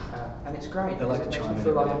 And it's great. They like it to makes chime me in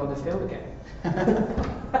feel like a I'm bit. on the field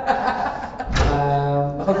again.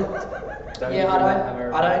 Yeah,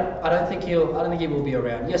 I don't think he will be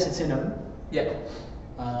around. Yes, it's in him, Yeah.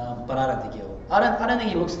 but I don't think he'll. I don't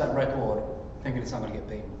think he looks at that record thinking it's not going to get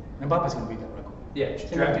beaten. Mbappe's going to beat that record. Yeah, It's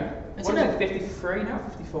do you reckon? It's What is in it, 53 now?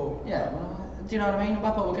 54? Yeah, well, do you know what I mean?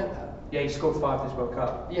 Mbappe will get that. Yeah, he scored 5 this World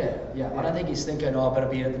Cup. Yeah. I don't think he's thinking, I better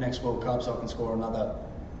be at the next World Cup so I can score another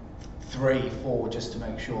 3, 4 just to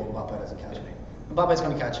make sure Mbappe doesn't catch me. Mbappe's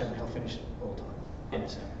going to catch him and he'll finish it all the time.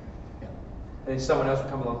 100%. Yeah. And then someone else will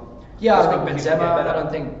come along. Yeah, Let's I hope think he can get Benzema. better. I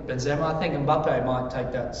don't think Benzema. I think Mbappe might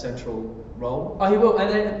take that central role. Oh, he will. And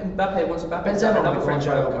then Mbappe, once Mbappe has Benzema another will French be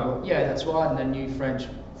World French. Cup. Yeah, that's right. And the new French.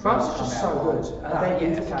 France is come just out. so good. And they yeah,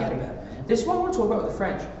 need to forget carry. about it, man. This is what I want to talk about with the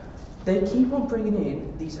French. They keep on bringing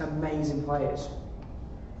in these amazing players,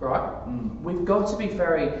 right? We've got to be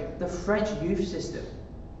the French youth system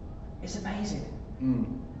is amazing.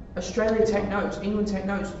 Australia take notes, England take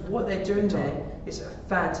notes. What they're doing there is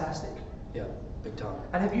fantastic. Yeah, big time.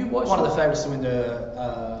 And have you watched One of the favourites to win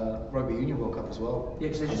the Rugby Union World Cup as well. Yeah,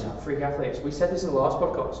 because they're just freak athletes. We said this in the last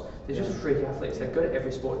podcast. They're just freak athletes. They're good at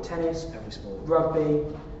every sport. Tennis, Every sport. rugby.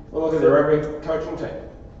 Well, look at the rugby coaching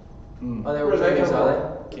team. Oh, they're all Where do they Kiwis, come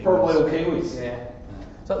are from? Probably all Kiwis. they? Yeah.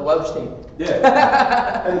 It's like the Welsh team.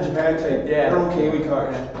 Yeah. And the Japan team. Yeah. They're all Kiwi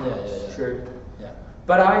coached. It's true. Yeah.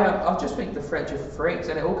 But I just think the French are freaks,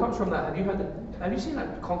 and it all comes from that. Have you seen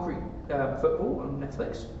that Concrete Football on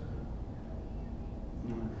Netflix?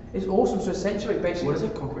 It's awesome. So essentially, basically, What is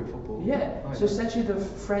it? Concrete football? Yeah. Oh, So essentially, the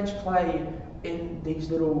French play in these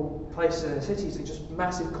little places in the cities. They're just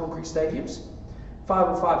massive concrete stadiums,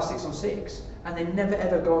 5-on-5, 6-on-6, and they never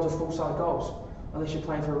ever go into full-side goals unless you're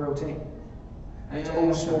playing for a real team. And it's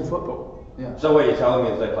all small football. Yeah. So what you're telling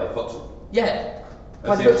me is they play futsal? Yeah.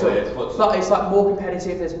 Play Essentially, futsal. it's futsal. But it's like more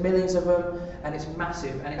competitive. There's millions of them, and it's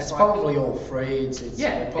massive. And it's It's like, probably all free. It's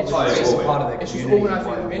Yeah, probably it's- just it's- part of their it's just community. organised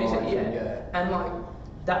for the community. worldwide, Yeah. And like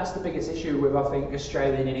that's the biggest issue with I think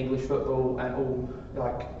Australian and English football and all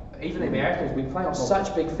like even the Americans. We play on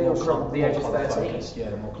such big fields from the age of 13.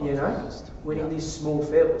 Yeah, more club You know, focused. we need Yeah. these small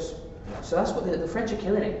fields. Yeah. So that's what the French are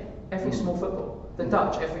killing it. Everything's small football. The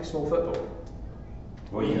Dutch, everything's small football.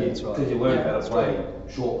 Well, Yeah, you that's right. because you learn Yeah, how to that's play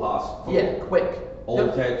short pass. Football. Yeah, quick. All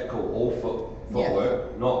Yep. tactical, all Yeah.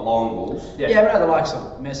 footwork, not long balls. Yeah. Yeah, but the likes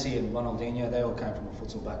of Messi and Ronaldinho, they all came from a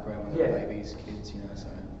futsal background when they were Yeah. babies, kids, you know. So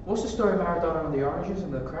What's the story of Maradona and the oranges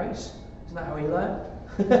and the craze? Isn't that how he learned?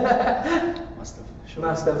 must have. Sure.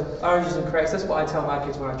 Must have. Oranges and craze. That's what I tell my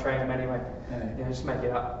kids when I train them anyway. Yeah. Yeah, just make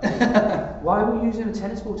it up. Why are we using a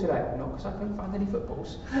tennis ball today? Not because I couldn't find any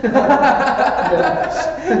footballs.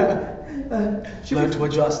 Should Learn we- to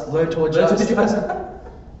adjust. Learn to Learn to adjust. adjust.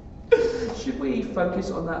 Should we focus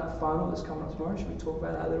on that final that's coming up tomorrow? Should we talk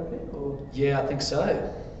about that a little bit, or Yeah, I think so.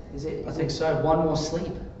 is it? I is think it so. One more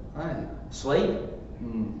sleep. Hey. Sleep.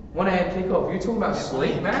 Mm. 1 a.m. kickoff. You talking about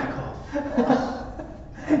sleep, man?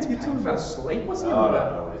 Kickoff. You talking about sleep? What's I he don't talking know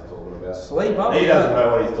about? what he's talking about. Sleep up. He doesn't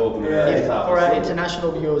know what he's talking about. Yeah. He's half For our asleep.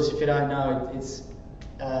 international viewers, if you don't know, it's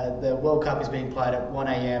the World Cup is being played at 1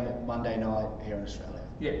 a.m. Monday night here in Australia.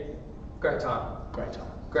 Yeah. Great time. Great time.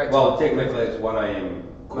 Great time. Well, technically it's 1 a.m.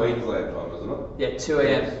 Queensland time, isn't it? Yeah, 2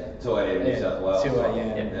 a.m. 2 a.m. New South Wales 2 time.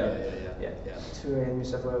 a.m. Yeah. Yeah. 2 a.m. New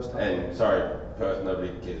South Wales time. And sorry, Perth, nobody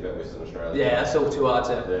cares about Western Australia. Yeah, that's all too hard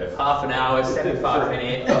to. Yeah. Half an hour, 75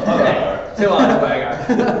 minutes. Yeah. Too hard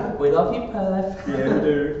to go. We love you, Perth. Yeah, we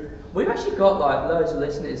do. We've actually got like loads of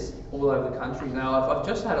listeners all over the country now. I've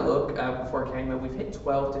just had a look before I came here. We've hit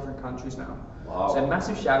 12 different countries now. Wow. So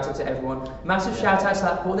massive shout out to everyone. Massive shout out to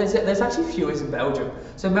that. Well, there's actually viewers in Belgium.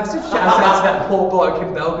 So massive shout out to that poor bloke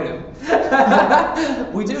in Belgium.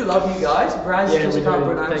 We do love you guys. Braz Yeah, just we can't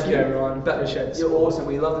do. pronounce Thank you, everyone. But Appreciate the you're support. awesome.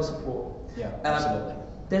 We love the support. Yeah, absolutely.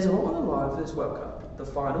 There's a lot on the line for this World Cup, the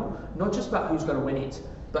final. Not just about who's going to win it,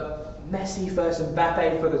 but Messi versus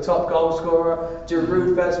Mbappe for the top goal scorer,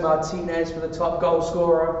 Giroud versus Martinez for the top goal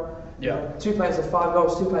scorer. Yeah. 2 players have 5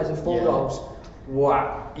 goals, 2 players have 4 Yeah. goals.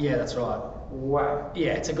 Wow. Yeah, that's right. Wow.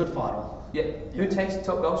 Yeah, it's a good final. Yeah. Who takes the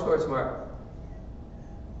top goal scorer tomorrow?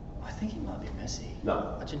 I think it might be Messi.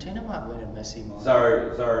 No. Argentina might win and Messi might. Sorry,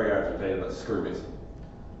 Argentina, but screw Messi.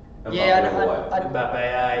 Yeah, Mbappe all the way. Mbappe,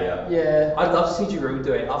 eh? Yeah. Yeah. I'd love to see Giroud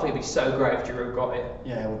do it. I think it'd be so great if Giroud got it.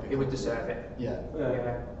 Yeah, it would be. He would deserve it. Yeah.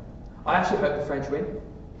 Yeah. I actually hope the French win.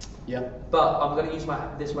 Yeah. But I'm going to use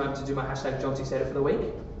this moment to do my hashtag Jonty said it for the week.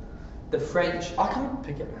 The French, I can't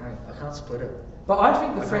pick it. I can't split it. but I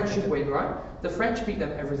think the I French can't should pick win, right? The French beat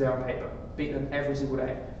them every day on paper, beat them every single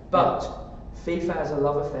day. But FIFA has a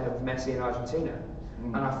love affair with Messi and Argentina,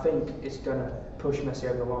 and I think it's going to push Messi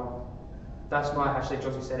over the line. That's my hashtag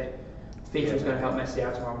Jonty said it. FIFA's going to help Messi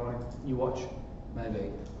out tomorrow morning. You watch.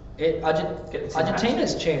 Maybe. Get the tin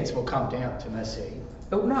Argentina's chance will come down to Messi.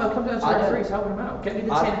 Oh no, come down to I the don't- referees, helping him out. Get me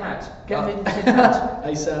the I- tin hat. Get me the tin hat.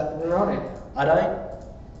 ASAP. We're on it.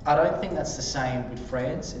 I don't think that's the same with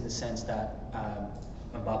France in the sense that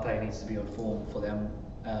Mbappe needs to be on form for them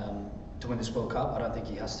to win this World Cup. I don't think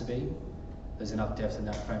he has to be. There's enough depth in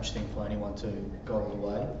that French team for anyone to go all the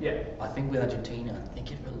way. Yeah. I think with Argentina, I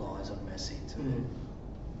think it relies on Messi to. Mm.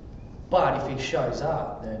 But if he shows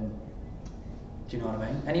up, then do you know what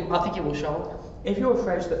I mean? And I think he will show up. If you're a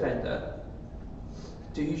French defender,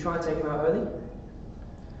 do you try and take him out early?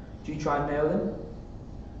 Do you try and nail him?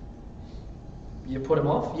 You put him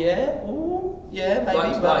off, yeah, ooh, yeah, maybe.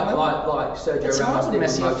 Like Sergio It's hard Ramos with did with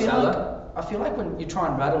Messi. Mo I feel Salah. like when you try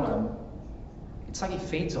and rattle him, it's like he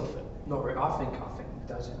feeds off it. Not really. I think he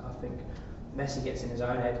doesn't. I think Messi gets in his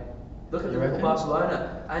own head. Look at You Liverpool, reckon?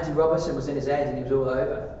 Barcelona. Andy Robertson was in his head and he was all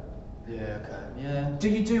over. Yeah, okay, yeah. Do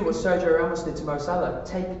you do what Sergio Ramos did to Mo Salah?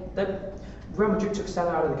 Real Madrid took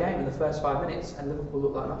Salah out of the game in the first 5 minutes and Liverpool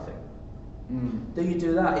looked like nothing. Do you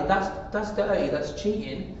do that? That's dirty. That's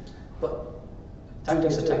cheating. But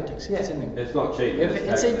Tactics do are you do it? tactics. Yeah. It's in the, It's not cheating. if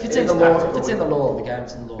it's tactics. in the It's law, tactical. if it's in the law of the game,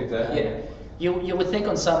 it's in the law. of the game. Exactly. Yeah. You would think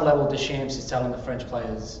on some level Deschamps is telling the French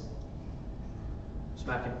players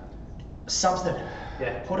Smack him. something.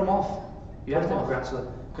 Yeah. Put him off. You have to rattle him.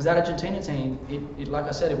 Because that Argentina team, it like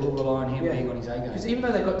I said, it will rely on him Yeah. being on his A game. Because even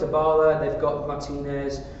though they've got Dybala, they've got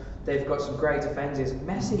Martinez, They've got some great defenders.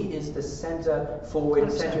 Messi is the centre forward,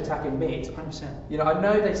 100%. centre attacking mid. 100%. You know, I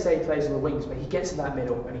know they say he plays on the wings, but he gets in that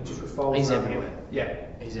middle and he just revolves. He's around everywhere. Yeah.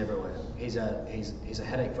 He's everywhere. He's a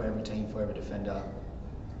headache for every team, for every defender.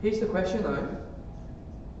 Here's the question though: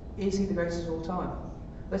 is he the greatest of all time?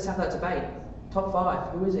 Let's have that debate. Top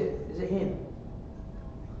 5. Who is it? Is it him?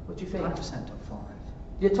 What do you think? 100% top 5.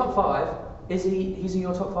 Yeah, top 5. Is he? He's in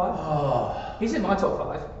your top 5? Oh. He's in my top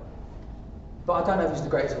 5. But I don't know if he's the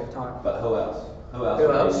greatest of all time. But who else? Who else? Who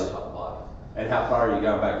would be else? in the top 5? And how far are you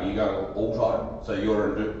going back? Are you going all time? So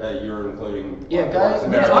you're including Yeah, like, the likes go,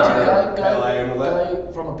 of yeah, Maradona, go, Pelé and all that?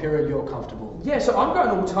 go from a period you're comfortable. Yeah, so I'm going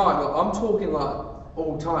all time. Like, I'm talking like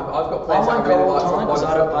all time. But I've got I players won't that go really all like time from because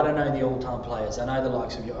modern I football. don't know the all-time players. I know the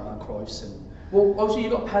likes of Johan Cruyffs and Well, obviously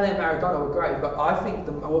you've got Pelé and Maradona were great, but I think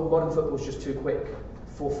the modern football is just too quick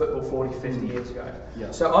for football 40, 50 years ago.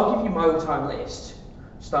 Yeah. So I'll give you my all-time list,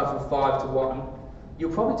 starting from 5 to 1.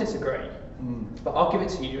 You'll probably disagree, but I'll give it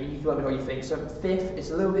to you and you can let me know what you think. So 5th,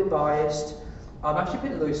 it's a little bit biased. I've actually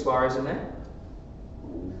put Luis Suarez in there.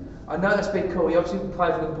 I know that's a bit cool. He obviously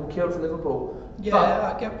played for Liverpool, killed for Liverpool.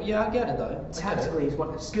 I get it though. But tactically,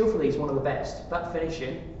 skillfully, he's one of the best. That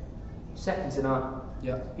finishing, second to none.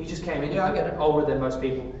 Yeah. He just came in. Yeah, I get it. Older than most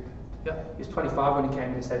people. Yeah. He was 25 when he came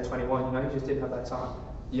in instead of 21. You know, he just didn't have that time.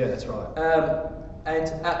 Yeah, that's right.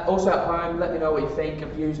 Also at home, let me know what you think.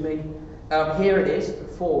 Abuse me. Here it is,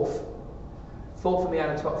 4th. 4th for me out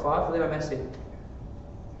of top 5. Leo Messi.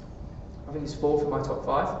 I think he's 4th in my top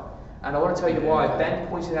 5. And I want to tell you why. Ben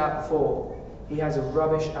pointed out before. He has a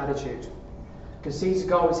rubbish attitude. Concedes a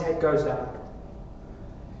goal, his head goes down.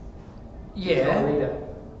 He's not a leader.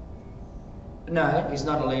 No, he's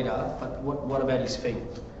not a leader. But what about his feet?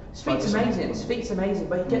 His feet's amazing. His feet's amazing,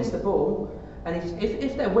 but he gets the ball, and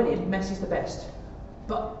if they're winning, Messi's the best.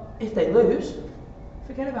 But if they lose,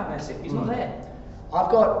 forget about Messi. He's not there. I've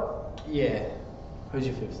got Who's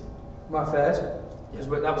your 5th? My 3rd, because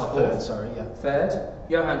that was 3rd. 4th. Sorry, yeah. 3rd,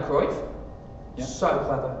 Johan Cruyff. Yeah. So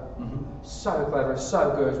clever. So clever,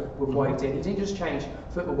 so good with what he did. He didn't just change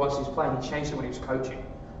football whilst he was playing, he changed it when he was coaching.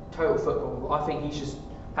 Total football. I think he just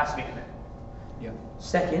has to be in there. Yeah.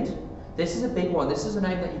 2nd, this is a big one. This is a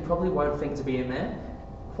name that you probably won't think to be in there.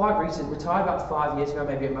 Quite recent, retired about 5 years ago,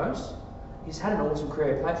 maybe at most. He's had an awesome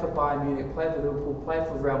career. Played for Bayern Munich, played for Liverpool, played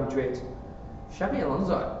for Real Madrid. Xabi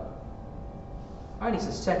Alonso. I think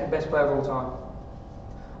he's the 2nd best player of all time.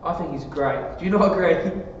 I think he's great. Do you not agree?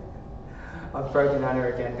 I've broken Anna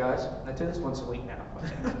again, guys. I do this once a week now.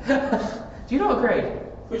 Do you not agree?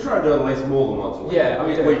 We try to do it at least more than once a week. Yeah,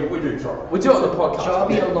 we do try. We do it on the podcast.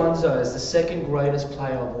 Xabi Alonso is the 2nd greatest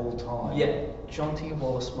player of all time. Yeah. John T.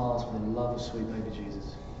 Wallace smiles with the love of sweet baby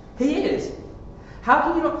Jesus. He is. How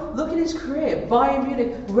can you not look at his career? Bayern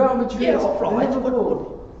Munich, Real Madrid, Yeah, all right.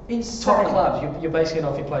 Liverpool. Insane. Top clubs. You're basing it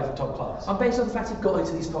off he played for top clubs. I'm based on the fact he got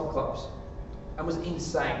into these top clubs and was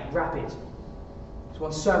insane, rapid. He's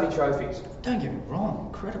won so many trophies. Don't get me wrong.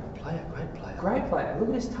 Incredible player. Great player. Great player. Look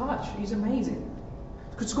at his touch. He's amazing.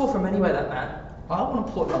 Could score from anywhere, that man. I want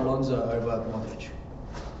to put Alonso over Modric.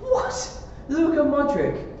 What? Luka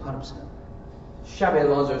Modric. 100%. Xabi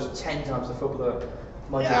Alonso is 10 times the footballer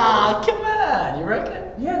Modric. Ah, come on. You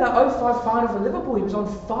reckon? Yeah, that 05 final for Liverpool, he was on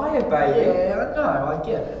fire, baby. Yeah, I know.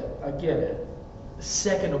 I get it.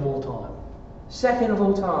 2nd of all time. 2nd of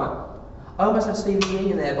all time. I almost had Stevie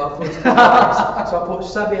G in there, but I thought it was too biased. So I put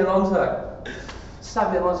Xabi Alonso.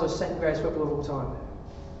 Xabi Alonso is 2nd greatest footballer of all time.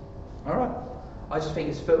 All right. I just think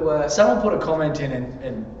his footwork. Someone put a comment in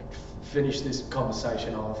and finish this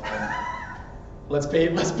conversation off. And let's be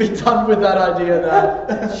done with that idea that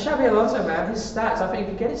Xabi Alonso, man, his stats. I think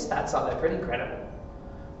if you get his stats up, they're pretty incredible.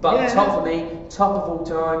 But Yeah. top for me, top of all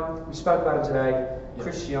time. We spoke about him today. Yeah.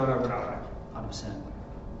 Cristiano Ronaldo. 100%.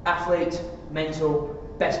 Athlete, mental,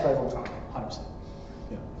 best player of all time. 100%.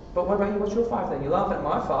 Yeah. But what about you? What's your 5 then? You're laughing at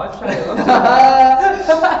my 5. Xabi Alonso.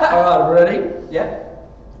 All right, ready? Yeah.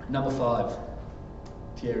 Number 5,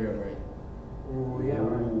 Thierry Henry. Ooh, yeah,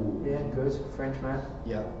 right. Yeah, good. French man.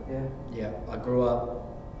 Yeah, Yeah. yeah. I grew up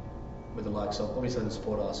with the likes of obviously the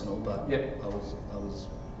support Arsenal, but Yeah. I was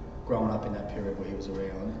growing up in that period where he was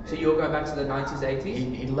around. So you're going back to the 90s,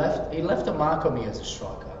 80s? He left a mark on me as a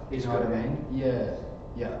striker. He's you know good, what I man. mean?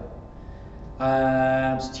 Yeah.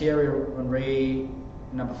 So Thierry Henry,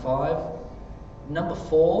 number 5. Number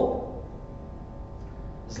 4,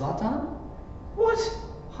 Zlatan. What?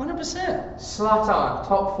 100%. Zlatan,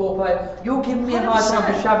 top 4 player. You're giving me a hard time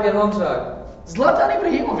for 100%. Xabi Alonso. Zlatan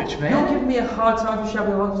Ibrahimovic, man. You're giving me a hard time for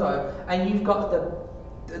Xabi Alonso, and you've got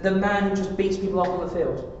the man who just beats people up on the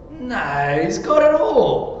field. No, he's got it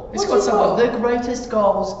all. He's What's got he some got? of the greatest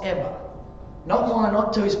goals ever. Not one,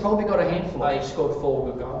 not two. He's probably got a handful. He scored 4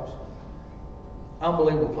 good goals.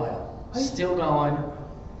 Unbelievable player. Still going.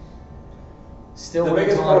 Still The winning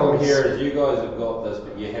biggest problem titles. here is you guys have got this,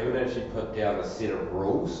 but you haven't actually put down a set of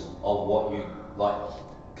rules of what you like,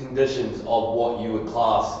 conditions of what you would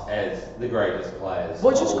class as the greatest players.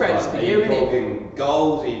 What's just of all greatest time. for you, Are innit? you talking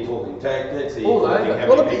goals? Are you talking tactics? Are you All talking over. how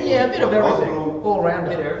Well, many people yeah, a bit of in the everything. hospital? All Bit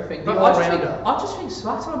rounder. of everything. The But I all-rounder. just think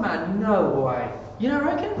Zlatan, man, no way. You don't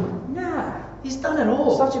reckon? Nah. He's done it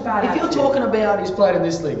all. Such a bad If you're attitude. talking about he's played in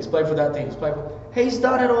this league, he's played for that team, he's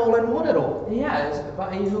done it all and won it all. He has,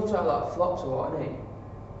 but he's also had like flops or what, isn't he?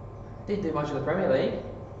 Didn't do much of the Premier League.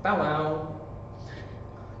 Bow wow.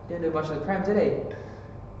 Didn't do much of the Prem, did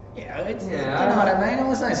he? Yeah, it's, Yeah. you know what I mean? It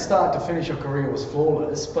was no start to finish your career was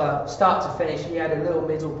flawless, but Start to finish, he had a little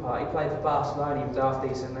middle part. He played for Barcelona, he was half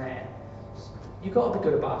decent there. You've got to be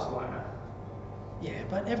good at Barcelona. yeah,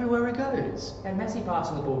 but everywhere he goes. And Messi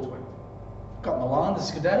passing the ball to him. Got Milan, the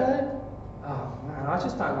Scudetto. Oh man, I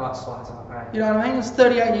just don't like Zlatan, mate. You know what I mean? He's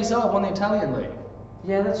 38 years old, won the Italian league.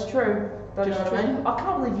 Yeah, that's true. That Do is you know true. what I mean? I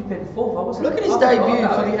can't believe you've been 4th. I wasn't. Look at his I forgot debut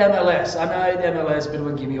about for the it. MLS. I know the MLS, bit of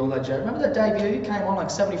a gimme, all that joke. Remember that debut? He came on like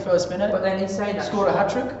 71st minute. But then he's saying that Scored a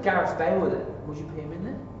hat-trick? Gareth Bale with it. Would you put him in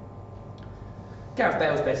there? Gareth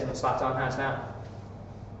Bale's better than Zlatan has now.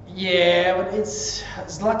 Yeah, but it's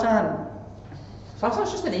Zlatan.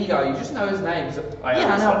 Zlatan's just an ego. You just know his name.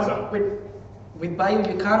 Yeah, I know. With Bale,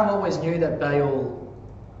 you kind of always knew that Bale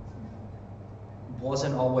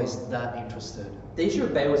wasn't always that interested. The issue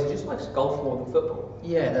with Bale is he just likes golf more than football.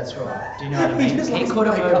 Yeah, that's right. Do you know what I He mean? just He likes could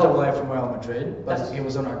have to play moved golf. away from Real Madrid, but That's- he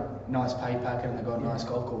was on a nice pay packet and they got nice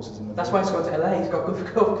golf courses in Madrid. That's why he's gone to LA. He's got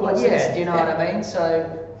good golf But courses. yeah, do you know what I mean? So,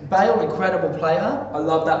 Bale, incredible player. I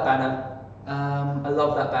love that banner. Um, I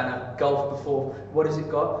love that banner. Golf before. What has it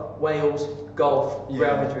got? Wales, golf,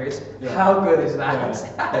 Yeah. Real Madrid. Yeah. How good is that?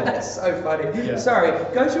 Yeah. That's so funny. Yeah. Sorry,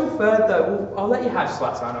 go to your third though. I'll let you have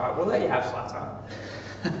Zlatan. Alright, we'll let you have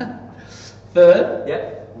Zlatan. Third,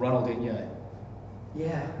 Yep. Ronaldinho.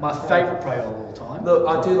 Yeah. My favourite player of all time. Look,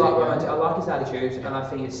 I do like Ronaldinho. Ronaldo. I like his attitude, and I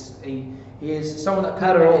think he is someone that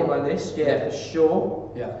Had could it have all. made it like this. Yeah, for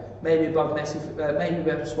sure. Yeah, Maybe above Messi, maybe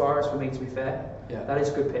above Suarez for me, to be fair. Yeah. That is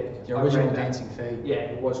a good pick. the I original rate that. dancing feet. Yeah,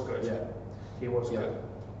 he was good. Yeah. He was Yeah. good.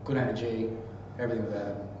 Good energy, everything about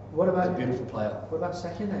him. What He's a about beautiful player. What about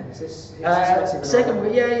second then? Is this Messi, Second,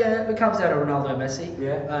 Ronaldo? yeah, it comes down to Ronaldo, Messi.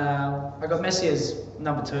 Yeah. I got Messi as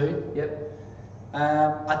number 2. Yep.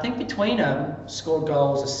 I think between them, scored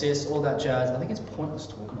goals, assists, all that jazz. I think it's pointless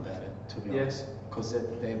talking about it, to be Yeah. honest, because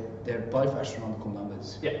they're both astronomical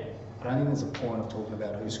numbers. Yeah. I don't think there's a point of talking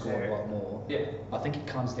about who scored Yeah. what more. Yeah. I think it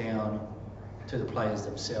comes down to the players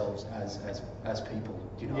themselves as people.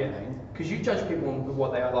 Do you know Yeah. what I mean? Because you judge people on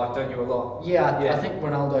what they are like, don't you? A lot. Yeah, Yeah. I think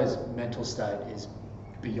Ronaldo's mental state is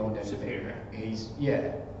beyond anything. Superior. He's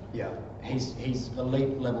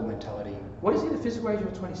elite level mentality. What is he? The physical age of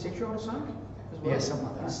a 26-year-old or something? As well? Yeah, something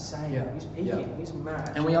like that. He's insane. Yeah. He's peaking. Yeah. He's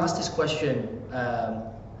mad. And we asked this question, I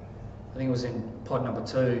think it was in pod number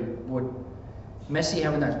 2, would Messi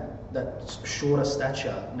having that shorter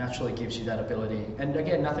stature naturally gives you that ability? And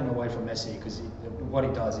again, nothing away from Messi, because what he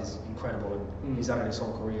does is incredible and he's done it his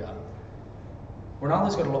whole career.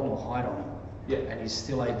 Ronaldo's got a lot more height on him. Yeah. And he's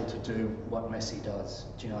still able to do what Messi does.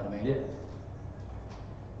 Do you know what I mean? Yeah.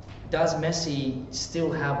 Does Messi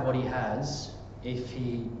still have what he has if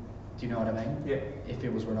he, do you know what I mean? Yeah. If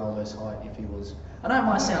it was Ronaldo's height, if he was, I know it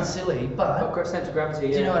might sound silly, but Got centre of gravity.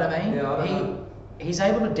 do you know what I mean? Yeah, I don't know. He's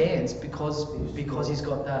able to dance because he's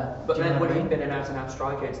got that. But do you then know would what he I have mean? been an out-and-out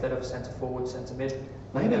striker instead of a centre forward, centre mid?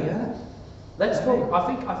 Maybe, yeah. Let's Maybe. talk.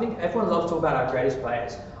 I think everyone loves talking about our greatest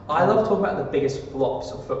players. I love talking about the biggest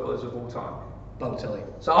flops of footballers of all time. Balotelli.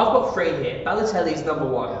 So I've got 3 here. Balotelli's number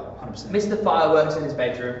 1. Yeah, 100%. Mr. Fireworks in his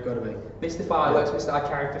bedroom. Got to be. Mr. Fireworks, Mr. I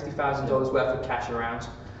carry $50,000 worth of cash around.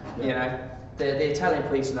 Yeah. You know, the Italian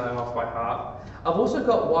police know him off by heart. I've also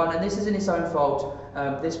got one, and this isn't his own fault.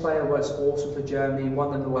 This player was awesome for Germany,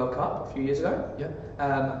 won them the World Cup a few years ago. Yeah.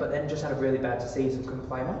 But then just had a really bad season, couldn't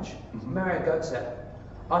play much. Mhm. Mario Götze.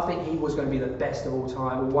 I think he was going to be the best of all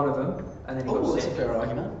time, or one of them, and then he Oh, got that's a sick. fair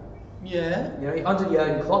argument. Yeah. You know, under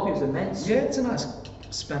Jurgen Klopp, he was immense. Yeah, it's a nice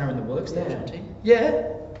spanner in the works there, Yeah. JT. Yeah.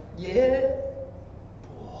 Yeah.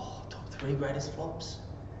 Oh, top 3 greatest flops.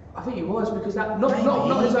 I think he was because that not his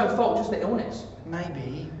own fault, just the illness.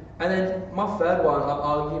 Maybe. And then my third one, I'll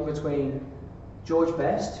argue between George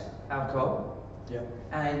Best, Alcohol, Yeah.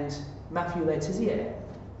 and Matthew Le Tissier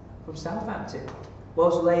from Southampton.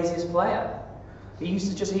 World's laziest player. He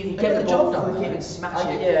used to just he They get get the the ball, job done, flick it though. and smash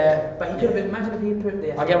it. Yeah. But he could have imagine if he put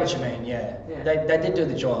the I get what you mean, yeah. Yeah. They did do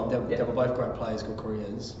the job. They Yeah. were both great players, good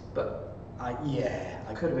careers. But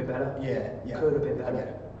I Could have been better. Yeah. Could have been I better. get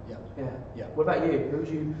it. Yeah. Yeah. What about you? Who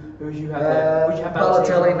would you have there? Would you have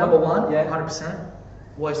Balotelli number one. Yeah. 100%.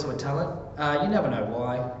 Wasted with talent. You never know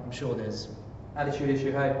why. I'm sure there's. Attitude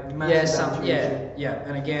issue, hey. Yeah, Massive attitude issue. yeah.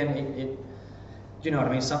 And again, it. Do you know what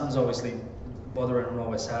I mean? Something's obviously bothering him,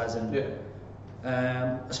 always has. And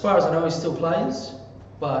as far as I know, he still plays.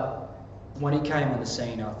 But when he came on the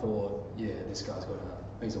scene, I thought, this guy's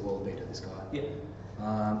he's a world beater. This guy. Yeah.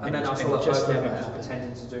 And then I saw that just both of never them was happened.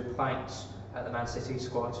 pretending to do planks at the Man City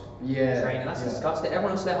squad Yeah. training. That's disgusting.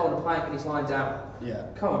 Everyone's there holding a plank and he's lying down. Yeah.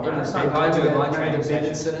 Come on, Even man. the That's not bib- how I do it in my remember training the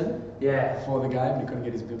bib sessions. incident Yeah. before the game, and he couldn't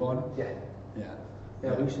get his bib on. Yeah. Yeah.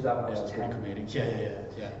 Yeah, we used to do that when I Yeah, it was was pretty 10. comedic.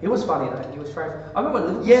 Yeah. It was funny though. He was very. I remember when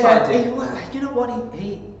Liverpool Yeah, signed he, him. you know what?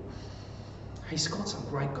 He scored some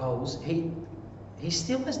great goals. He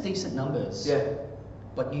still has decent numbers. Yeah.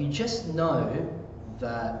 But you just know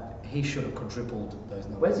that he should have quadrupled those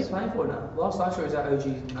numbers. Where's he playing for now? Last I saw he was at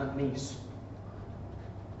OG Nice.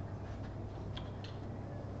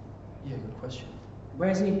 Yeah, good question.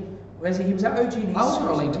 Where's he? He was at OG Nice. I was going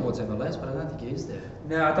to lean towards MLS, but I don't think he is there.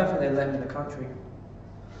 No, I don't think they let him in the country.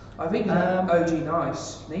 I think he's at OG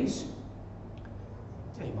Nice. Yeah,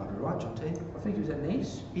 you might be right, John T. I think he was at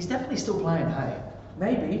Nice. He's definitely still playing, hey.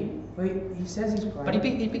 Maybe. But he says he's playing. But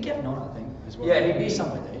he'd be getting on, I think, as well. Yeah, he'd be-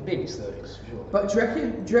 somewhere there. He'd be in his 30s, for sure. But do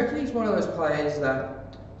you reckon he's one of those players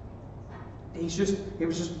that he was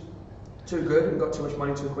just too good and got too much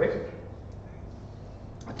money too quick?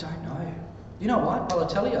 I don't know. You know what?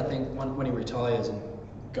 Balotelli, I think, when he retires and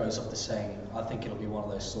goes off the scene, I think it'll be one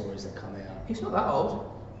of those stories that come out. He's not that old.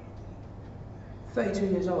 32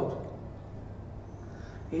 years old.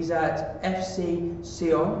 He's at FC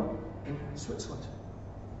Sion in Switzerland.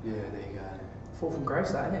 Yeah, there you go. Fall from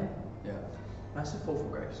grace, that, isn't it? Yeah. Massive fall from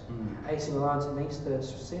grace. Mm. AC Milan to Nice to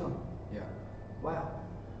Sion. Yeah. Wow.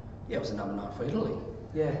 Yeah, it was a number 9 for Italy.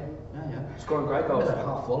 Yeah. Yeah. Scoring great goals. Remember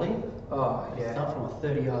that half volley? Oh, yeah. Up from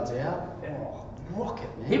 30 yards out. Yeah. Oh,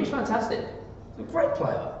 rocket, man. He was fantastic. a great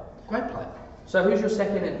player. Great player. So who's your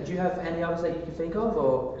second? And do you have any others that you can think of,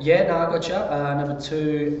 or? Yeah, no, I got you. Number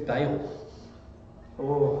 2, Bale.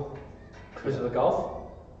 Oh, because of the golf.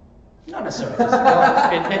 Not necessarily.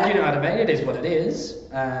 and you know what I mean. It is what it is.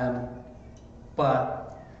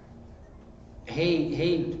 But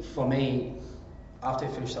he, for me, after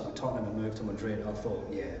he finished up with Tottenham and moved to Madrid, I thought,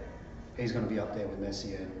 yeah, he's going to be up there with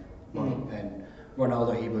Messi and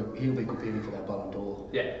Ronaldo. He'll be competing for that Ballon d'Or.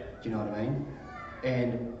 Yeah. Do you know what I mean?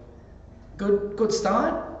 And good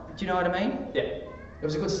start. Do you know what I mean? Yeah. It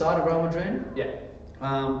was a good start at Real Madrid. Yeah.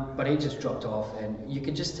 But he just dropped off, and you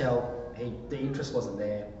could just tell the interest wasn't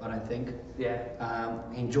there. I don't think. Yeah.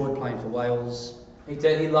 He enjoyed playing for Wales. He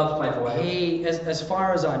did. He loved playing for Wales. He, as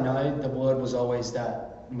far as I know, the word was always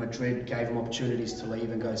that Madrid gave him opportunities to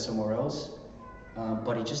leave and go somewhere else,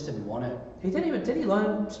 but he just didn't want it. Did he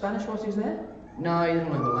learn Spanish whilst he was there? No, he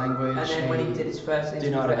didn't learn the language. And then when he did his first Do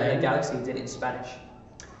you know what I interview for mean? Galaxy, he did it in Spanish.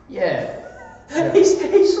 Yeah.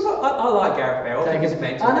 I like Gareth Bale. I think he's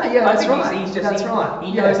mental. I know, yeah, I that's think right. He's That's right.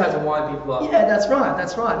 He Yeah. knows how to wind people up. Yeah, that's right.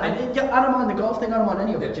 And I don't mind the golf thing, I don't mind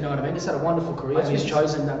any of it, do you know what I mean? He's had a wonderful career I and he's think-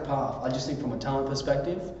 chosen that path. I just think from a talent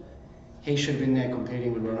perspective, he should have been there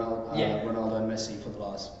competing with Ronaldo and Messi for the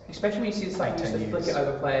last... Especially when you see the stuff he used to 10 flick years. it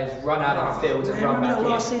over players, run out on the field and Man, run remember back that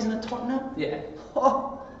last in. season at Tottenham? Yeah.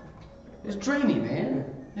 Oh, it was dreamy, man.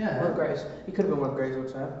 One of the Yeah, greatest. He could have been one of the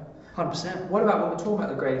greatest all time. 100%. What about when we're talking about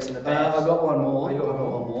the greatest in the best? I got one more. Oh, you got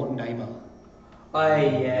one more? Neymar. Oh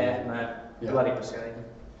yeah, man. Yeah. Bloody Brazilian.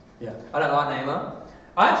 Yeah. I don't like Neymar.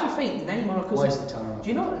 I actually think Neymar, Waste because of time. do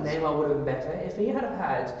you know what Neymar would have been better if he had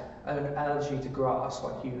had an allergy to grass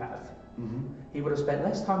like you have? Mm-hmm. He would have spent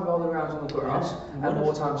less time rolling around on the grass Yeah, he and would've.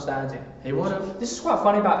 more time standing. He would have. This is quite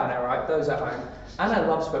funny about Anna, right? Those at home. Anna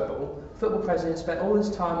loves football. Football president spent all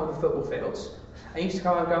his time on the football fields and used to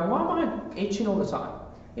come and go, why am I itching all the time?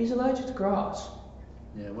 He's allergic to grass.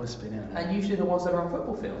 Yeah, what a spin out. And usually the ones that are on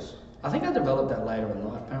football fields. I think I developed that later in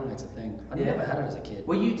life. Apparently it's a thing. I Yeah. never had it as a kid.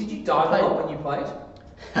 Did you dive a lot when you played?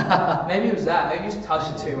 Maybe it was that. Maybe you just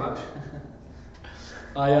touched it too much.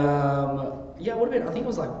 Yeah, it would have been, I think it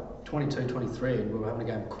was like 22, 23, and we were having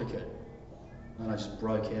a game of cricket. And I just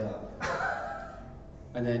broke out.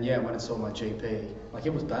 And then, yeah, when I saw my GP, like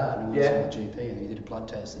it was bad, and when I saw my GP, and he did a blood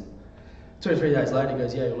test, and 2 or 3 days later, he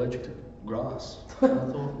goes, yeah, you're allergic to grass. And I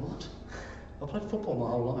thought, what? I played football my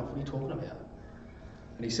whole life, what are you talking about?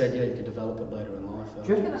 And he said, yeah, you can develop it later in life. Do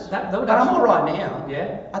you reckon that would But I'm actually- all right now.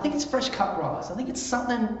 Yeah. I think it's fresh cut grass. I think it's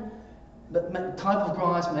something, type of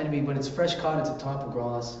grass, maybe when it's fresh cut, it's a type of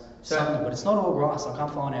grass. So- Something, but it's not all grass. I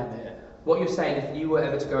can't find out there. What you're saying, if you were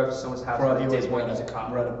ever to go over to someone's house and they did want you to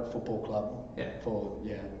cut. We're at a football club Yeah. for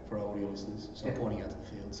for our audio listeners. So I'm Yeah. pointing out to the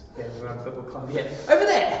fields. Yeah, we run a football club. Yeah, over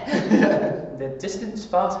there. The distant,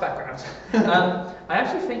 fast background. I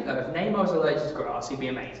actually think though, if Neymar was allergic to grass, he'd be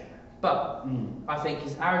amazing. But I think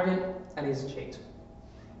he's arrogant and he's a cheat.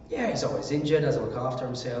 Yeah, he's always injured, doesn't look after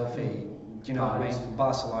himself. He, do you know what I mean? From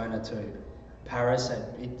Barcelona to Paris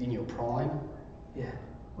in your prime. Yeah.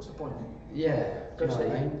 What's the point? Yeah, Go you know what I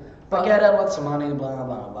City. mean? But- I get it, lots of money, blah,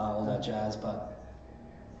 blah, blah, all that jazz, but,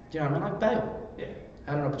 do you know what I mean? Like Bale. Yeah.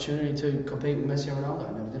 Had an opportunity to compete with Messi and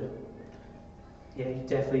Ronaldo, never did it. Yeah, he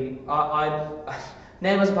definitely.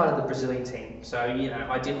 Neymar's a part of the Brazilian team, so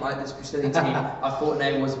I didn't like this Brazilian team. I thought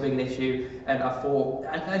Neymar was a big issue, and I thought,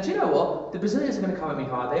 and do you know what? The Brazilians are going to come at me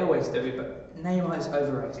hard. They always do, but Neymar is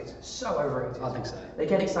overrated. So overrated. I think so. They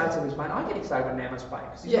get excited when he's playing. I get excited when Neymar's playing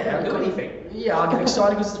because he's Yeah, not going to do anything. Yeah, I get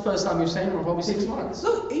excited because it's the first time you've seen him for probably 6 months.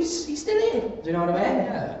 Look, he's still here. Do you know what I mean?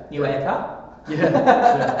 Yeah. New haircut.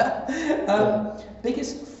 Yeah.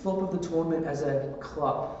 Biggest flop of the tournament as a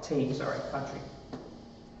country.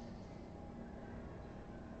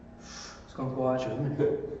 It's gone quiet. Germany.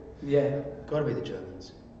 Yeah. Gotta be the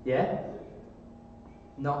Germans. Yeah?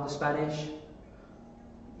 Not the Spanish?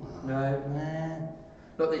 No. Nah.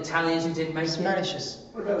 Not the Italians who didn't make it? Spanish is.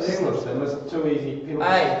 What about the English then? Was it too easy penalties?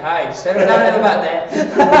 Hey, settle down about that.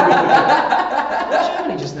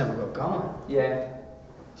 Germany just never got going. Yeah.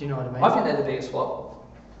 Do you know what I mean? I think they're the biggest flop.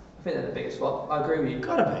 I agree with you.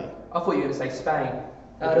 Gotta be. I thought you were going to say Spain.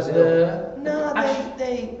 or Out of Brazil. the no,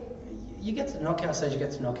 Actually- you get to the knockout stage, you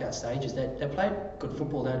get to knockout stages. They played good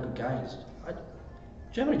football, they had good games.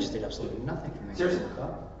 Germany just did absolutely nothing for me. Seriously?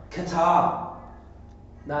 Qatar.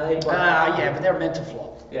 No, they Yeah, but they're meant to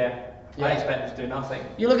flop. Yeah. Yeah. I expect them to do nothing.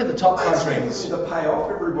 You look at the top I expected countries. them to pay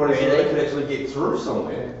off everybody so Really? they could actually get through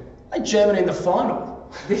somewhere. Like Germany in the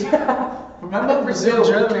final. Remember Brazil,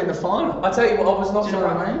 Germany in the final. I tell you what, I was not Do you know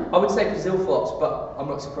what I surprised. mean? I would say Brazil flops, but I'm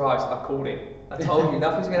not surprised. I called it. I told you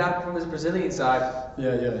nothing's going to happen from this Brazilian side.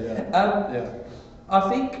 Yeah. Yeah. I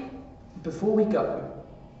think before we go,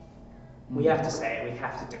 we have to say it. We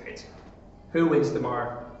have to do it. Who wins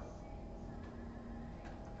tomorrow?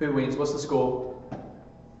 Who wins? What's the score?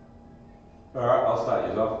 Alright, I'll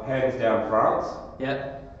start you off. Hands down France.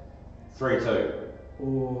 Yeah. 3-2.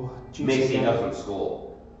 Oh, Messi doesn't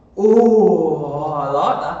score. Oh, I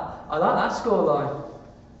like that. I like that scoreline.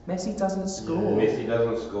 Messi doesn't score. Messi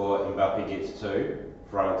doesn't score, Mbappe gets 2,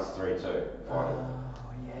 France 3-2. Final. Oh,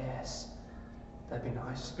 yes. That'd be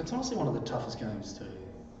nice. It's honestly one of the toughest games too.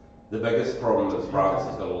 The biggest problem is France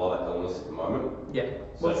has got a lot of illness at the moment. Yeah.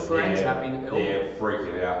 Well, France they're- have been ill. They're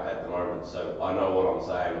freaking out at the moment, so I know what I'm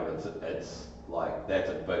saying, but it's like, that's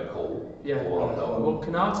a big call Yeah. for what I'm doing. Well,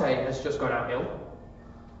 Konate has just gone out ill.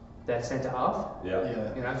 Their centre half. Yeah.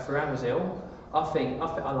 Ferran was ill. I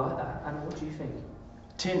like that. And what do you think?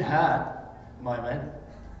 Tin Hat moment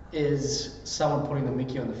is someone putting the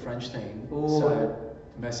Mickey on the French team. Ooh. So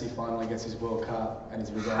Messi finally gets his World Cup and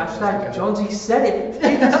his revenge. Hashtag Johnsy said it.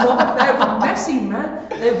 It's not fair with Messi, man.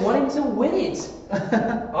 They want him to win it.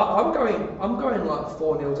 I'm going like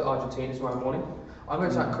 4-0 to Argentina tomorrow morning. I'm going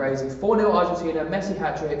to sound crazy. 4-0 Argentina, Messi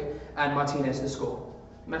hat-trick, and Martinez to score.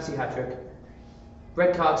 Messi hat-trick.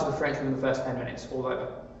 Red card to the French within the first 10 minutes, all over.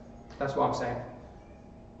 That's what I'm saying.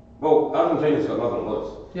 Well, Argentina's got nothing to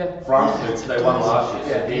lose. Yeah. France, they won last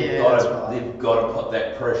year, so Yeah. they've got to put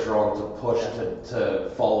that pressure on to push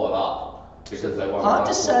to follow it up because they won. Hard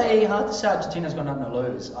to last say Argentina's got nothing to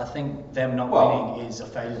lose. I think them not Well, winning is a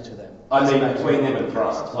failure to them. I Doesn't mean, make between any them and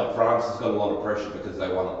difference. France, like France has got a lot of pressure because they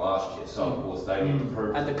won it last year, so of course they need to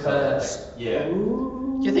prove. And the themselves. curse. Yeah.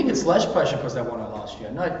 Do you think it's less pressure because they won it last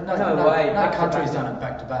year? No No way. No Back to country's back. done it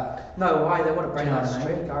back to back. No, why? They want to break Do you know that what I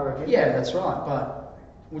mean? streak, I reckon. Yeah, that's right. But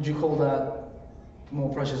would you call that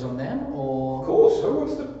more pressures on them Of or course,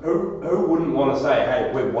 who wouldn't want to say,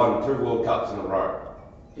 hey, we've won 2 World Cups in a row?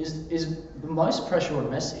 is the most pressure on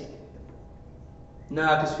Messi?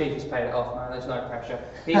 No, because FIFA's paid it off, man. There's no pressure.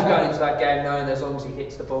 He's going into that game knowing that as long as he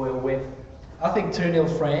hits the ball, he'll win. I think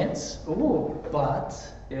 2-0 France. Ooh. But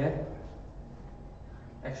Yeah.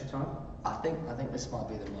 Extra time. I think this might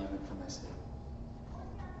be the moment for Messi.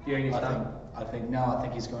 You think it's done? I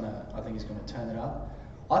think he's gonna turn it up.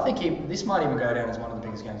 I think this might even go down as one of the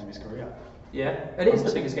biggest games of his career. Yeah. It is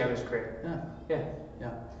the biggest game of his career. Yeah, Yeah.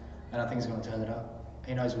 and I think he's gonna turn it up.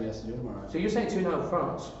 He knows what he has to do tomorrow. So you're saying 2-0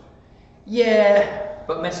 France, Yeah,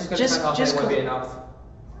 but Messi's going to Just- turn up and just it won't be cause- enough.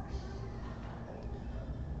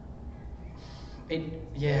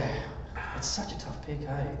 it's such a tough pick,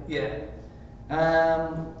 hey. Yeah.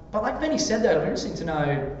 But like Benny said, though, it'll be interesting to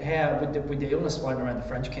know how, with the illness floating around the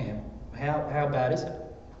French camp, how bad is it?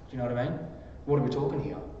 Do you know what I mean? What are we talking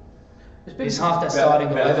here? Is half that starting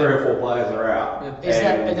about 11? 3 or 4 players are out. Yeah. Is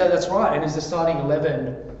And that's right? And is the starting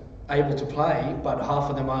 11 able to play, but half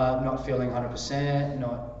of them are not feeling 100%?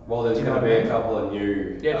 Not. Well, there's Do you know going to what I be a mean? couple of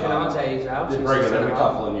new. Yeah, Canate is out. There's He's probably going to be a centre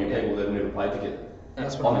couple of half. new Yeah. people that have never played to get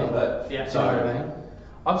That's what I on mean. the pitch. Yeah. Do you know what I So, mean?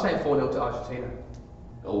 I'm saying 4-0 to Argentina.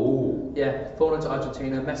 ooh, Yeah, 4-0 to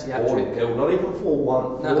Argentina. Messi hat 4 trick. kill, not even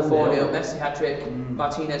 4-1. Another 4-0. 4-0. Messi hat trick.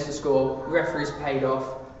 Martinez to score. Referees paid off.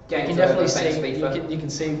 You Games can definitely over. see. Thanks, You FIFA. can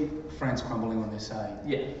see France crumbling on this.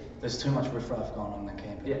 Yeah. There's too much riffraff going on in the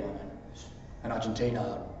camp at Yeah. the moment. And Argentina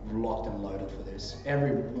are locked and loaded for this.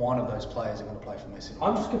 Every one of those players are going to play for Messi.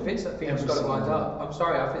 I'm just convinced that FIFA's Every got it single lined one. up. I'm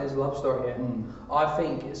sorry, I think there's a love story here. I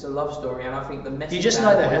think it's a love story, and I think the Messi. You just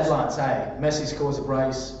know the fanboys- headlines, hey? Messi scores a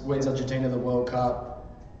brace, wins Argentina the World Cup.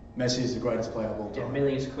 Messi is the greatest player of all Yeah, time.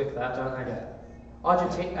 millions click that, don't they? Yeah.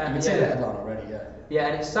 Argentina. You can see the headline already, yeah. Yeah,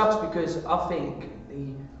 and it sucks because I think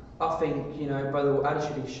you know, by the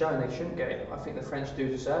attitude he's shown, they shouldn't get it. I think the French do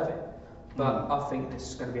deserve it, but I think this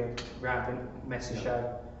is going to be a rampant Messi show.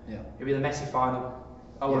 Yeah. It'll be the Messi final.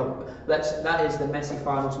 That is the Messi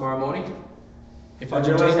final tomorrow morning. If If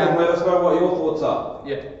you're listening, let Argentina, us know what your thoughts are.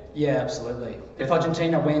 Yeah. yeah, absolutely. If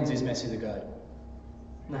Argentina wins, is Messi the GOAT?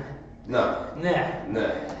 Nah. No, Nah.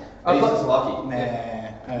 no. I've He's got- just lucky. Nah,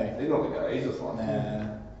 hey, He's not the guy, he's just lucky. nah.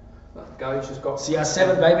 Go's just got.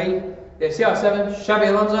 CR7, baby. Yeah, CR7, Xabi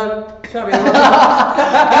Alonso. Xabi Alonso.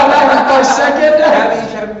 Close second.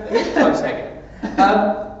 Xabi, close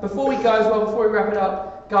second. Before we go as well, before we wrap it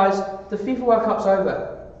up, guys, the FIFA World Cup's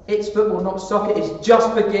over. It's football, not soccer. It's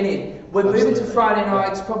just beginning. We're moving to Absolutely. Friday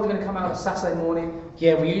night. It's probably going to come out on Saturday morning.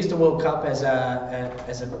 Yeah, we used the World Cup as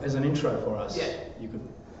as an intro for us. Yeah. You could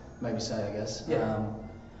maybe say, I guess. Yeah.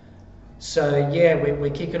 So yeah, we're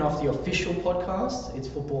kicking off the official podcast. It's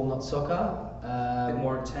football, not soccer. A bit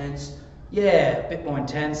more intense. Yeah, a bit more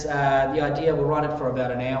intense. The idea, we'll run it for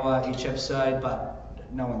about an hour each episode, but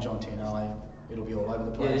knowing John Tierney, it'll be all over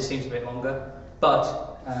the Yeah, this place. seems a bit longer. But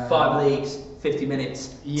Um, 5 leagues, 50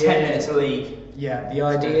 minutes, Yeah. 10 minutes a league. Yeah, the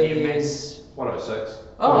gonna idea be immense. is... 106.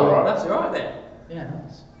 Oh, Alright. that's all right then. Yeah,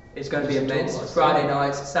 nice. It's going to be Just talk immense. about it. Friday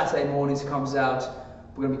nights, Saturday mornings comes out.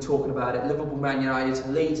 We're going to be talking about it. Liverpool, Man United,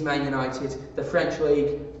 Leeds, Man United, the French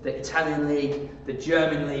League, the Italian League, the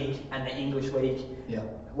German League, and the English League. Yeah.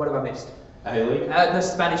 What have I missed? A-League. The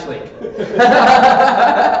Spanish League.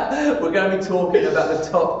 We're going to be talking about the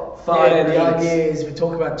top 5 Yeah, the leagues. idea is we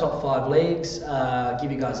talk about top 5 leagues,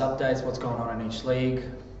 give you guys updates, what's going on in each league,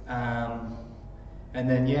 and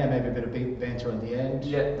then yeah, maybe a bit of banter at the end.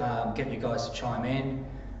 Yeah. Get you guys to chime in.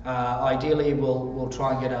 Ideally, we'll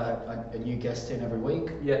try and get a new guest in every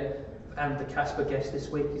week. Yeah. And the Casper guest this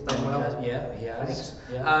week, he's done well. Yeah, he has. Thanks.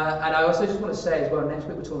 Yeah. And I also just want to say as well, next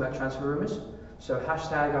week we're talking about transfer rumours. So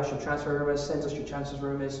hashtag us your transfer rumours, send us your transfer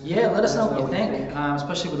rumours. Yeah, let us know what you think,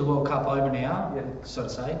 especially with the World Cup over now, Yeah. so to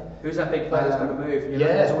say. Who's that big player that's going to move? You know,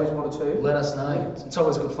 yeah. there's always one or two. Let us know. It's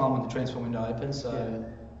always good fun when the transfer window opens, so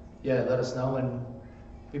yeah, let us know and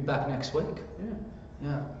be back next week. Yeah.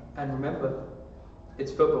 Yeah. And remember,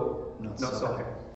 it's football, Not not soccer. soccer.